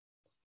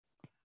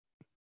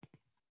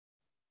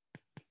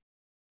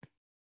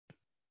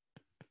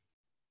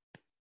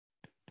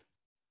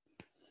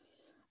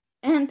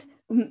 And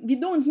we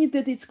don't need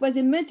that it's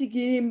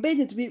quasi-symmetrically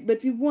embedded,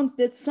 but we want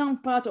that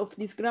some part of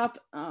this graph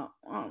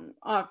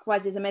are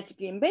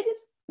quasi-symmetrically embedded.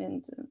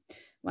 And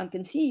one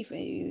can see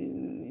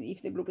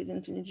if the group is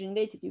infinitely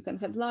generated, you can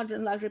have larger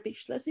and larger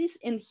pictures like this.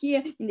 And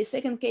here, in the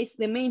second case,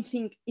 the main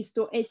thing is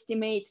to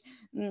estimate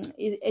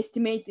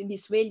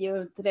this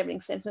value,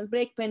 traveling salesman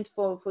breakpoint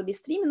for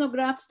these triminal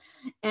graphs.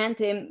 And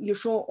you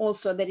show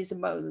also there is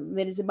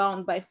a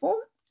bound by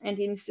 4. And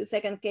in the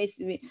second case,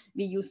 we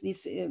use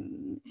this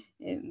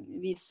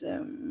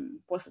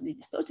possibly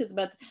distorted,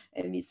 but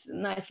this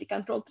nicely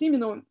controlled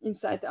triminal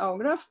inside our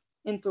graph,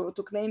 and to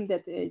claim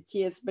that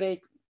TS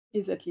break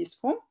is at least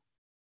 4.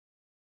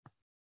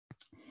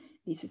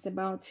 This is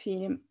about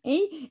theorem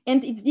A,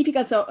 and it's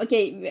difficult. So,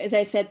 okay, as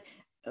I said,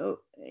 the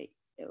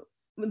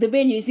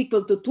value is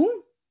equal to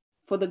 2.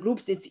 For the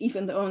groups, it's if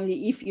and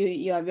only if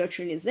you are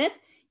virtually Z.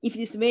 If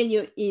this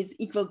value is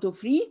equal to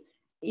 3,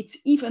 it's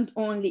if and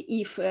only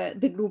if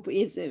the group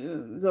is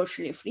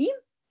virtually free.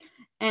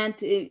 And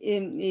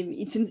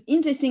it's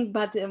interesting,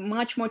 but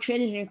much more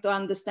challenging to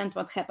understand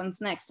what happens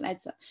next, right?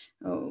 So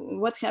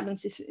what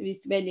happens if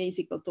this value is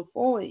equal to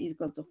 4, is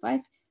equal to 5?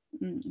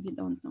 We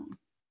don't know.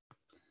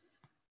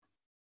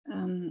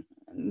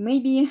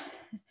 Maybe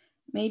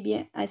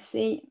I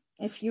say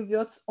a few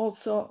words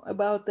also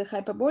about the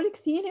hyperbolic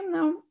theorem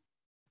now.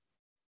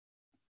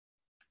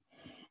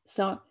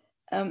 So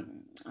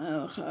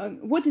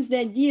what is the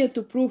idea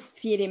to prove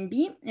theorem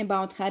B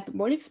about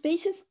hyperbolic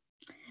spaces?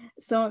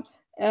 So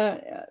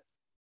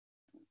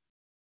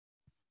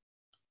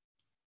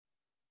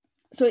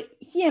so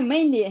here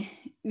mainly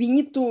we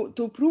need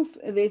to prove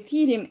the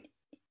theorem.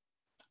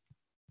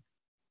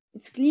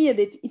 It's clear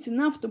that it's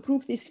enough to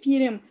prove this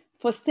theorem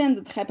for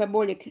standard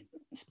hyperbolic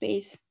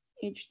space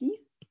HD.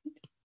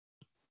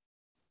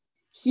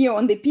 Here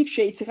on the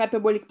picture, it's a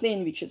hyperbolic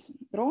plane which is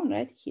drawn,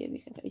 right? Here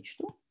we have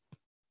H2.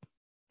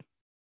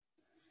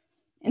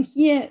 And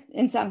here,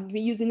 and some we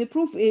use in the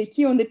proof,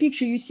 here on the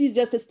picture, you see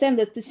just a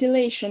standard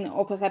tessellation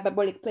of a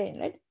hyperbolic plane,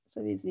 right?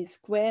 So with these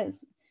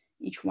squares,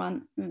 each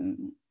one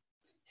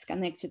is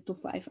connected to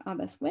 5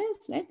 other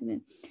squares, right?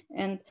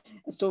 And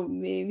so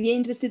we are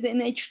interested in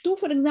H2,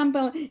 for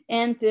example,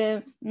 and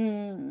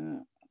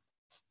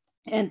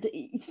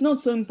it's not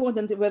so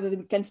important whether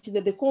we consider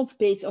the whole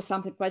space or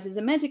something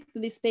quasi-symmetric to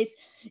this space.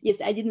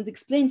 Yes, I didn't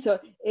explain. So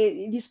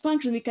this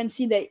function we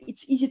consider,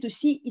 it's easy to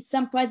see, it's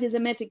some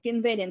quasi-symmetric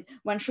invariant.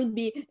 One should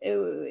be a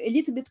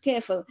little bit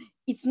careful.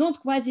 It's not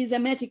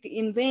quasi-symmetric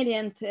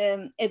invariant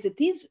as it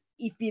is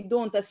if we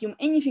don't assume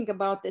anything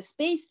about the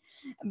space.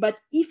 But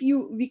if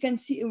we can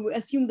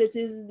assume that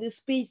the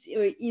space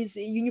is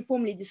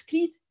uniformly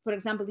discrete, for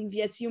example, if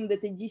we assume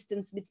that the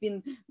distance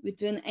between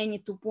any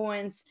 2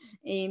 points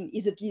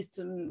is at least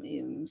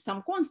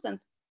some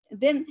constant,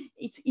 then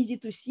it's easy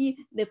to see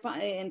this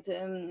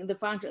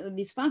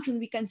function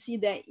we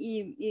consider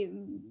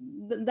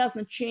does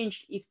not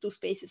change if two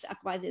spaces are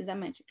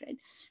quasi-isometric, right?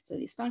 So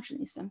this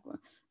function is some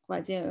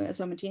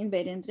quasi-isometry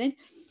invariant, right?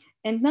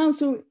 And now,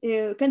 so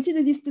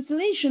consider this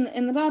tessellation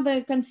and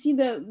rather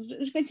consider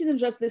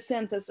just the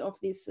centers of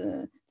this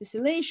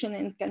tessellation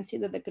and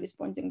consider the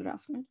corresponding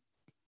graph, right?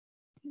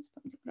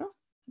 Corresponding graph,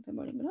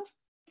 hyperbolic graph.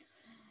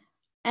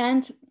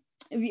 And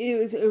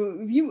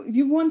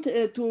we want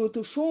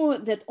to show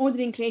that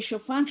ordering ratio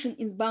function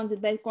is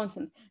bounded by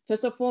constant.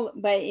 First of all,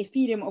 by a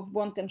theorem of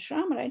Bonk and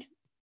Schramm, right?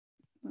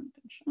 Bonk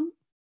and Schramm.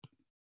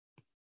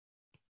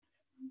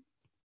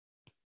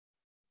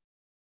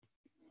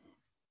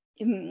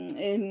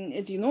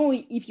 As you know,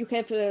 if you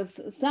have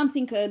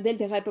something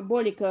delta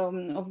hyperbolic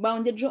of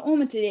bounded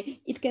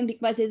geometry, it can be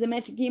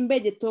quasi-isometrically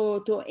embedded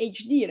to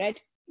HD, right?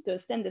 To a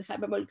standard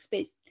hyperbolic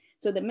space.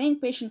 So the main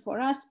question for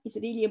us is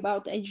really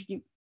about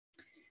HD,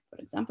 for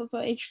example,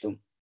 for H2.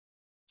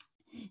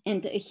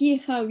 And here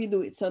how we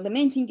do it. So the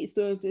main thing is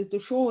to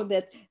show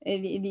that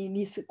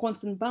this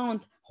constant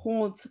bound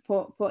holds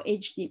for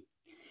HD.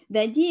 The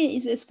idea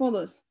is as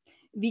follows.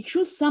 We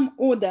choose some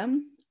order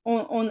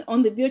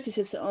on the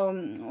vertices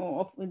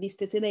of this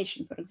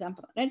tessellation, for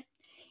example, right?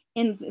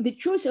 And the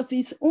choice of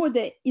this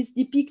order is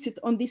depicted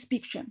on this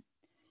picture.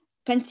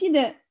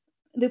 Consider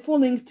the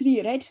following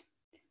tree, right?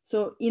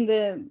 So in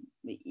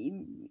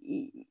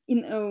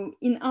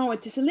our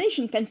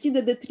tessellation,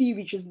 consider the tree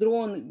which is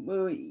drawn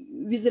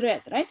with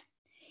red, right?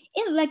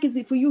 And like as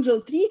if a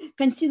usual tree,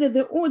 consider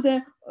the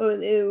order,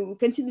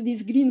 consider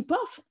this green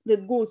path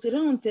that goes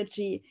around the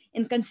tree,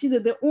 and consider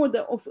the order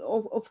of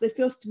the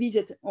first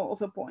visit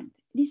of a point.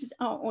 This is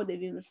our order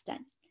we will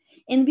study.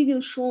 And we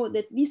will show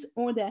that this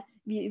order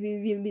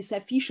will be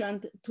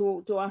sufficient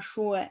to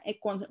assure a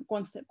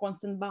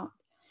constant bound.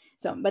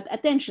 So, but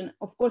attention,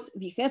 of course,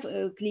 we have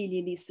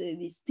clearly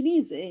these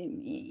trees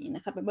in a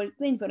hyperbolic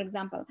plane, for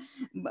example,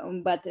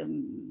 but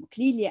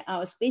clearly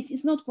our space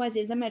is not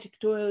quasi-isometric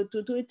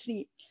to a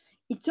tree.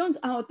 It turns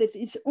out that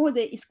this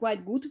order is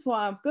quite good for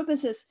our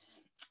purposes,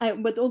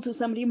 but also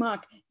some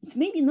remark. It's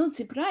maybe not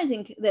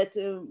surprising that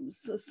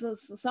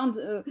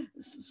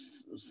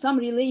some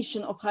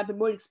relation of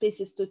hyperbolic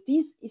spaces to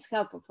trees is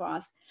helpful for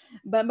us,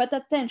 but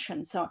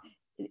attention. So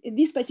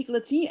this particular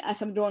tree I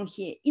have drawn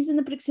here is an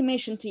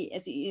approximation tree,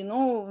 as you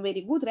know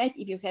very good, right?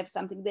 If you have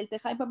something delta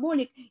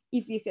hyperbolic,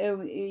 if you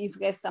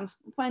have some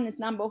finite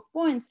number of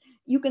points,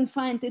 you can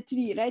find a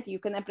tree, right? You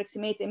can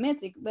approximate a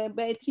metric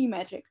by a tree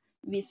metric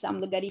with some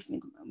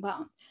logarithmic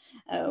bound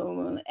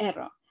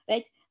error,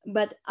 right?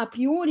 But a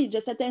priori,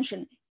 just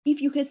attention,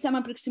 if you have some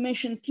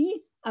approximation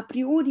tree, a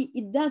priori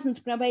it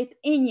doesn't provide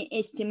any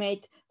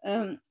estimate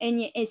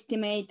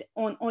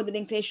on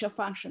ordering ratio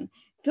function.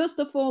 First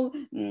of all,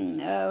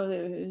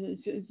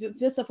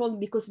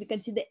 because we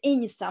consider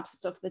any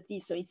subset of the tree,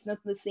 so it's not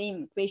the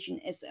same equation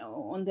as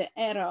on the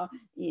error,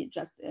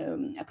 just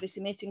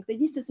approximating the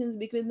distances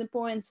between the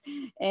points,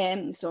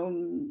 and so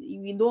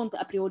we don't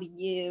a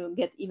priori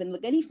get even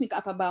logarithmic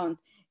upper bound.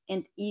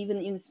 And even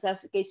in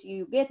such case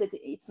you get it,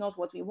 it's not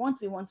what we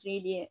want. We want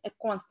really a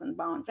constant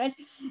bound, right?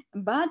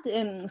 But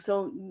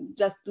so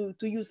just to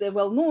use a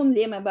well-known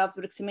lemma about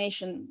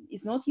approximation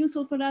is not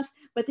useful for us,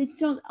 but it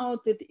turns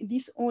out that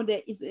this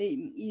order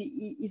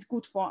is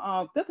good for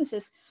our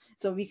purposes.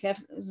 So we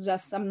have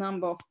just some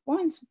number of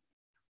points,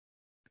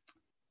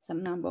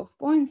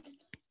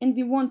 and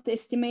we want to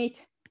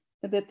estimate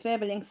the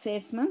traveling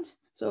salesman.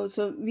 So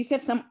we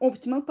have some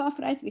optimal path,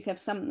 right? We have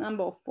some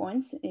number of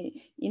points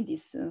in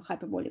this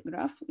hyperbolic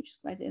graph, which is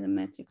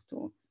quasi-isometric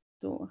to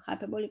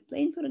hyperbolic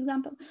plane, for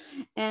example,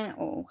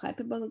 or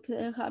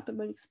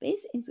hyperbolic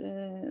space is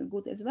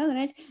good as well,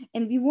 right?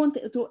 And we want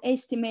to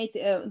estimate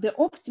the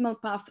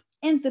optimal path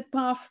and the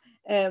path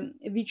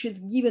which is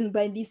given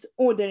by this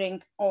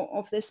ordering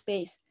of the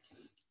space.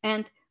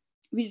 And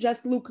we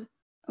just look,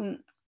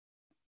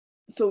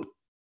 so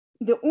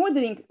the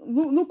ordering,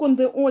 look on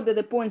the order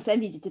the points are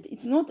visited.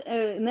 It's not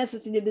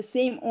necessarily the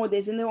same order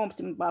as in the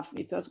optimal path.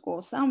 We first go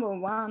somewhere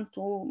 1,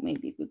 2,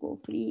 maybe we go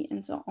 3,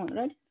 and so on,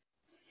 right?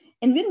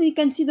 And when we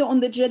consider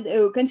on the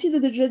consider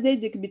the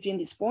geodesic between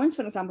these points,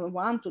 for example,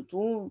 1 to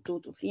 2, 2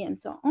 to 3, and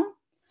so on.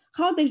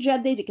 How the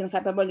geodesic in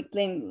hyperbolic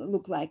plane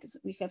look like? So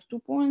we have 2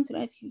 points,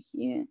 right,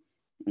 here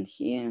and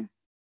here,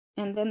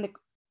 and then the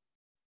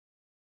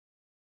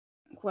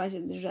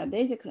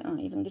quasi-geodesic,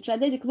 even the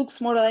geodesic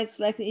looks more or less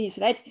like this,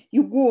 right?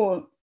 You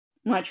go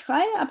much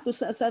higher up to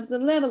a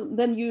certain level,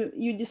 then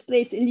you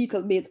displace a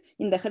little bit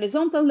in the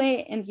horizontal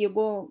layer and you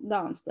go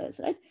downstairs,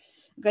 right?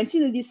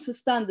 Consider this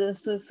standard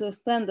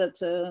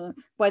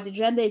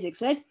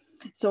quasi-geodesics, right?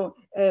 So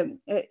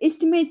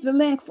estimate the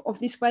length of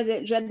this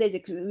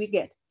quasi-geodesic we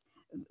get.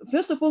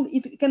 First of all,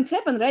 it can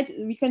happen, right?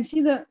 We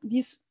consider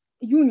this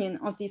union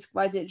of these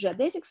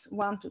quasi-geodesics,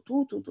 1 to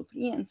 2, 2 to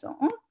 3, and so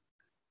on.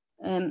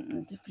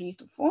 3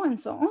 to 4, and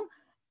so on.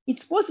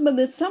 It's possible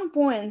that some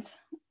point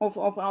of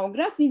our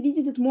graph we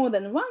visited more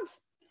than once,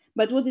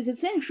 but what is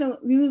essential,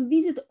 we will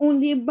visit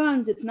only a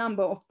bounded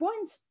number of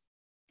points.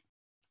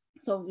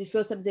 So the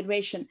first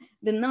observation,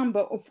 the number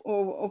of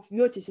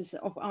vertices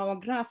of our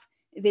graph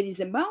there is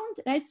a bound,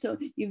 right? So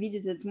you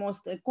visit at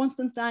most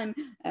constant time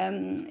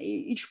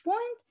each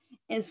point.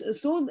 And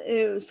so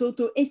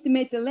to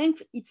estimate the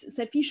length, it's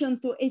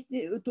sufficient to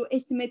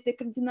estimate the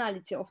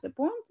cardinality of the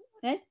point,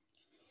 right?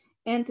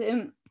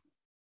 And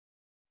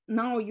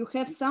now you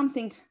have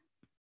something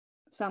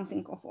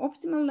of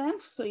optimal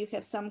length. So you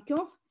have some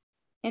curve,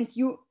 and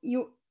you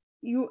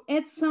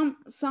add some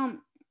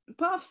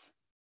paths,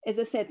 as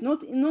I said,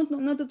 not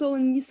at all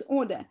in this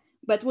order.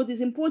 But what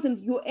is important,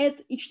 you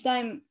add each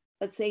time,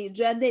 let's say,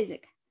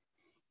 geodesic.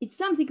 It's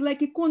something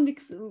like a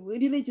convex,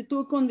 related to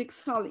a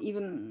convex hull,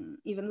 even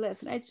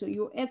less, right? So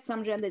you add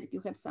some geodesic,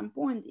 you have some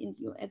point, and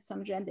you add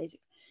some geodesic.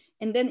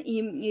 And then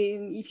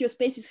if your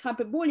space is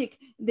hyperbolic,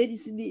 there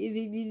is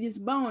this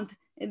bound,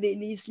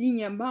 this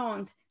linear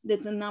bound,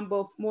 that the number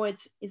of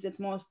moids is at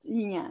most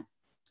linear.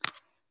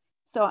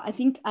 So I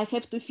think I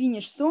have to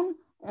finish soon.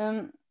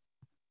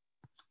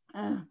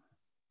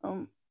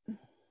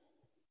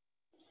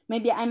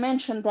 Maybe I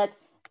mentioned that,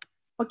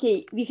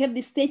 okay, we have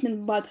this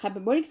statement about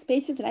hyperbolic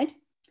spaces, right?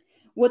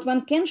 What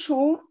one can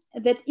show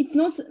that it's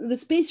not, the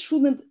space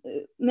shouldn't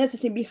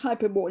necessarily be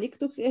hyperbolic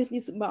to have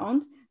this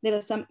bound. There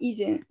are some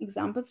easy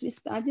examples we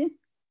study.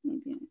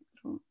 Maybe I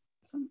draw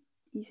some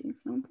easy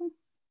example.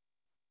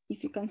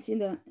 If you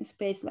consider a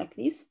space like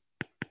this,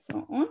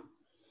 so on.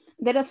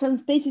 There are some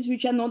spaces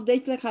which are not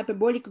directly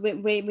hyperbolic, where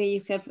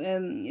we have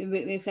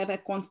a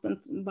constant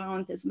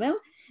bound as well,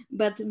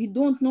 but we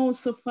don't know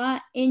so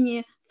far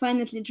any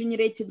finitely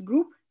generated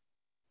group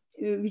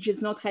which is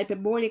not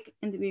hyperbolic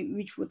and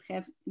which would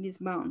have this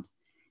bound.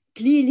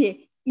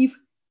 Clearly, if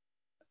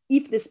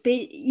the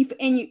space,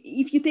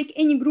 if you take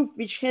any group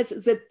which has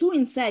Z2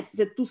 inside,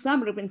 Z2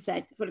 subgroup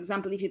inside, for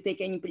example, if you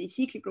take any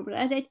polycyclic group,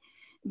 right,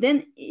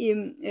 then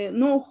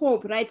no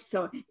hope, right?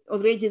 So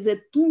already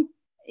Z2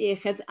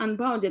 has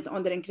unbounded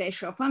ordering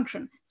ratio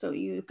function, so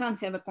you can't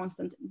have a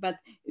constant. But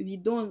we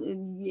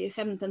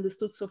haven't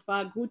understood so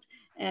far good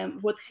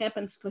what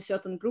happens for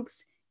certain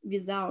groups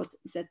without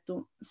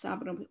Z2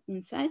 subgroup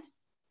inside.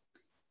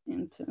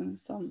 And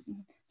so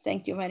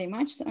thank you very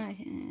much. So I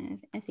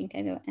think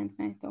I will end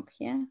my talk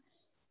here.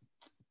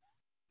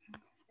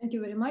 Thank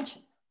you very much.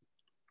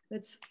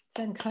 Let's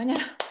thank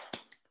Sanya.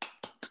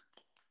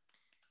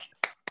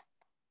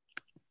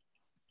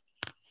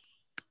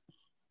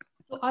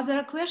 So are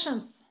there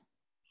questions?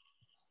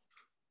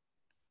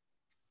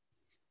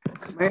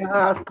 May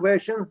I ask a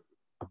question?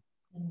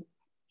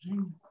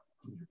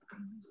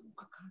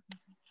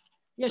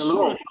 Yes,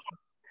 Hello. sure.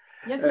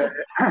 Yes.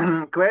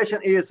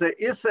 Question is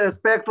a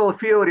spectral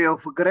theory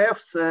of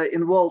graphs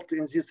involved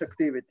in this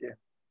activity?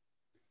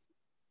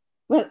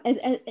 Well,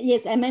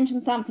 yes, I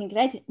mentioned something,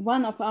 right?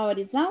 One of our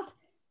results,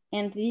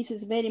 and this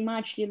is very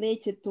much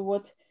related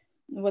to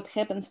what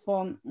happens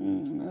for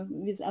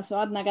with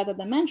Assoad-Nagata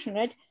dimension,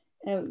 right?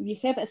 We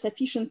have a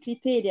sufficient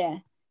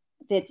criteria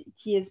that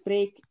TS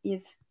break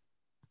is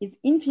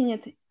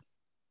infinite.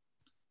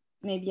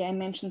 Maybe I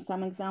mentioned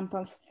some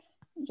examples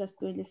just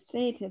to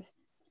illustrate it.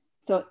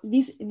 So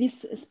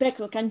this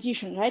spectral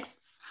condition, right?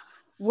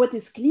 What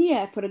is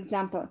clear, for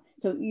example,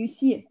 so you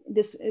see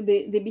this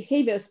the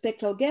behavior of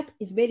spectral gap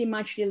is very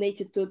much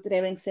related to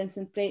traveling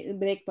salesman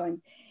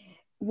breakpoint.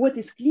 What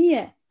is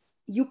clear,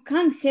 you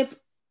can't have,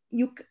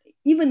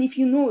 even if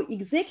you know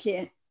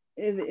exactly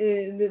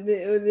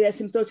the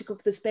asymptotic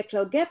of the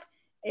spectral gap,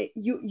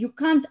 you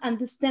can't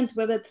understand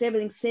whether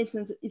traveling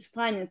salesman is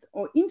finite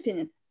or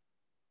infinite.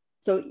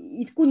 So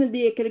it couldn't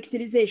be a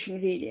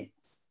characterization really.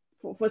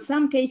 For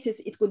some cases,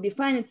 it could be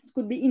finite, it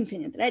could be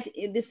infinite, right?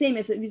 The same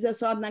as with the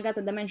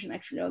Assoad-Nagata dimension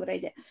actually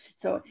already.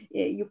 So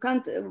you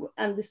can't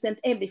understand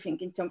everything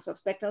in terms of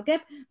spectral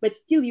gap, but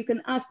still you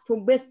can ask for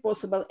best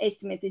possible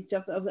estimate in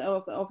terms of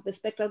the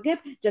spectral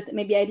gap. Just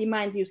maybe I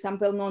remind you some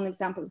well-known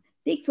examples.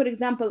 Take, for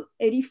example,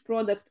 a Riff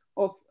product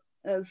of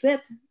Z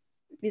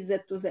with Z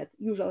to Z,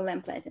 usual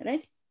lamplighter,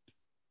 right?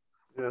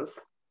 Yes.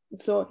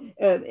 So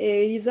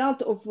a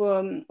result of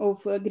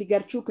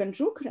Grigorchuk and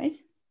Zhuk, right?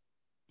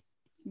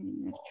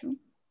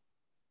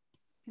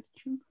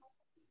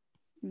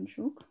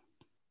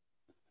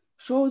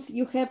 Shows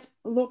you have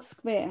log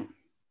square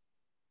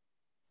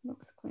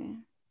of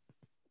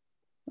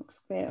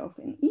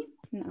an E,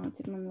 now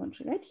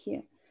terminology right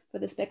here for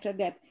the spectral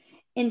gap.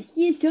 And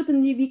here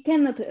certainly we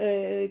cannot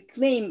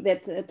claim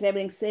that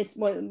traveling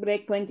salesman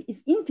breakpoint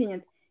is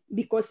infinite,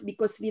 because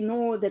we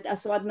know that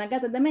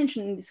Assoad-Nagata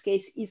dimension in this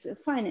case is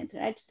finite,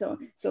 right? So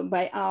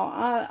by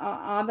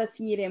our other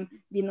theorem,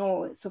 we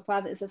know so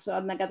far as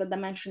Assoad-Nagata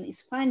dimension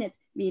is finite,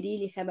 we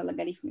really have a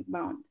logarithmic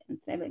bound,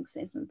 and traveling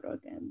salesman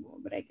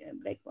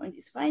breakpoint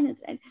is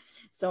finite, right?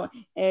 So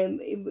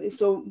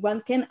so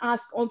one can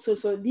ask also,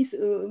 so this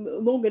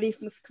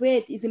logarithm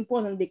squared is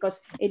important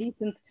because a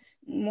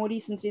more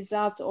recent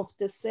result of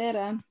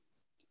Tessera,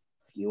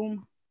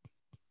 Hume,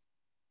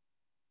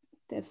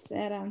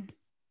 Tessera,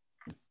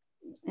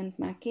 and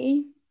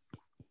Mackay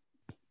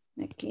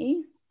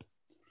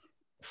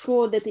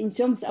show that in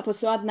terms of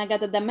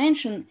Assoad-Nagata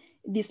dimension,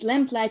 these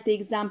lamplight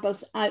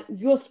examples are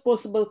worst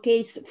possible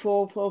case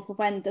for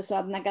finding the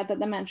Nagata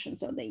dimension.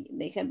 So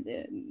they have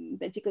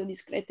particularly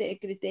this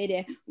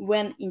criteria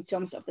when in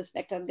terms of the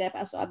spectral gap,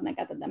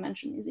 Nagata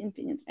dimension is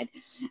infinite, right?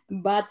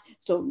 But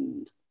so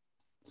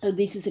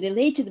this is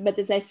related, but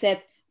as I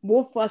said,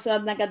 both for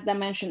Nagata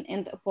dimension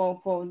and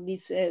for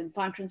these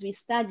functions we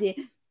study,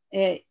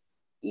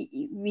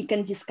 we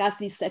can discuss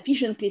these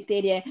sufficient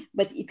criteria,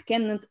 but it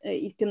can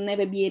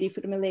never be a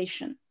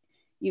reformulation.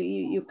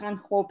 You can't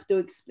hope to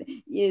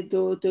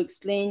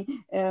explain.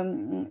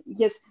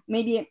 Yes,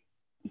 maybe.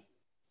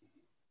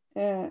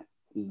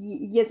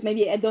 Yes,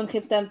 maybe I don't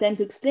have time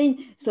to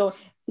explain. So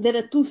there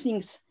are two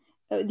things.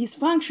 This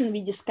function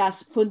we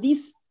discussed for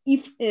this.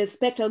 If a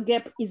spectral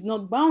gap is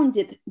not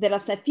bounded, there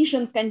are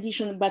sufficient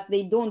conditions, but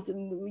they don't.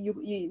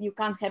 You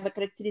can't have a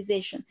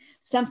characterization.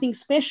 Something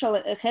special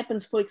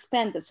happens for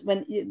expanders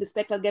when the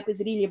spectral gap is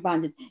really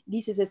bounded.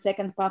 This is a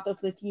second part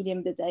of the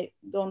theorem that I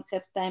don't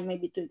have time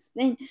maybe to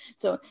explain.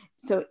 So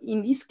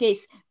in this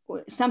case,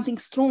 something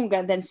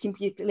stronger than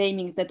simply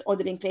claiming that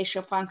ordering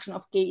ratio function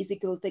of k is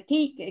equal to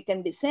k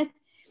can be said.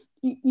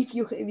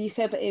 If we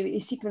have a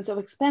sequence of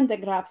expander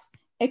graphs,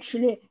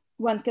 actually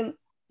one can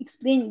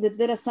explain that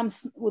there are some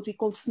what we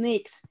call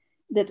snakes,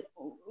 that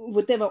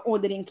whatever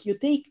ordering you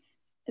take,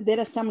 there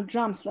are some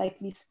jumps like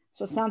this.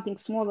 So something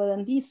smaller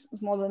than this,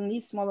 smaller than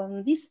this, smaller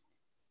than this.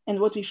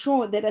 And what we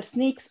show, there are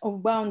snakes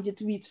of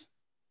bounded width.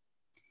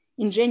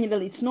 In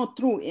general, it's not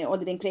true.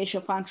 Ordering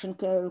ratio function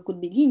could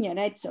be linear,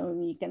 right? So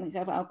we can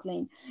have our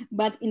claim.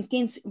 But in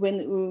case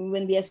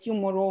when we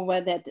assume,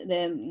 moreover, that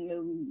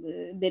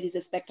there is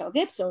a spectral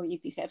gap, so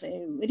if we have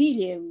a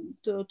really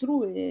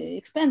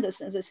true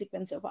expanders as a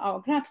sequence of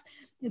our graphs,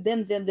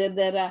 then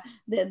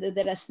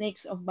there are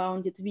snakes of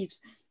bounded width.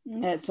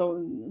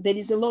 So there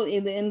is a lot,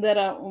 and there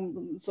are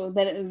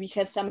we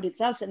have some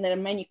results, and there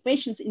are many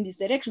questions in this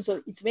direction.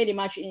 So it's very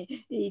much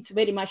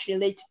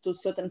related to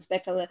certain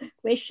spectral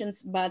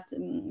questions, but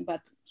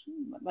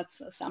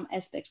some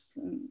aspects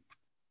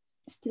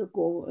still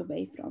go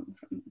away from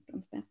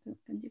spectral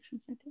conjecture.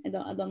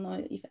 I don't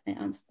know if I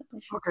answered the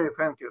question. Okay,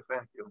 thank you.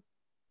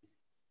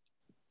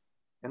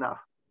 Enough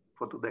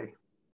for today.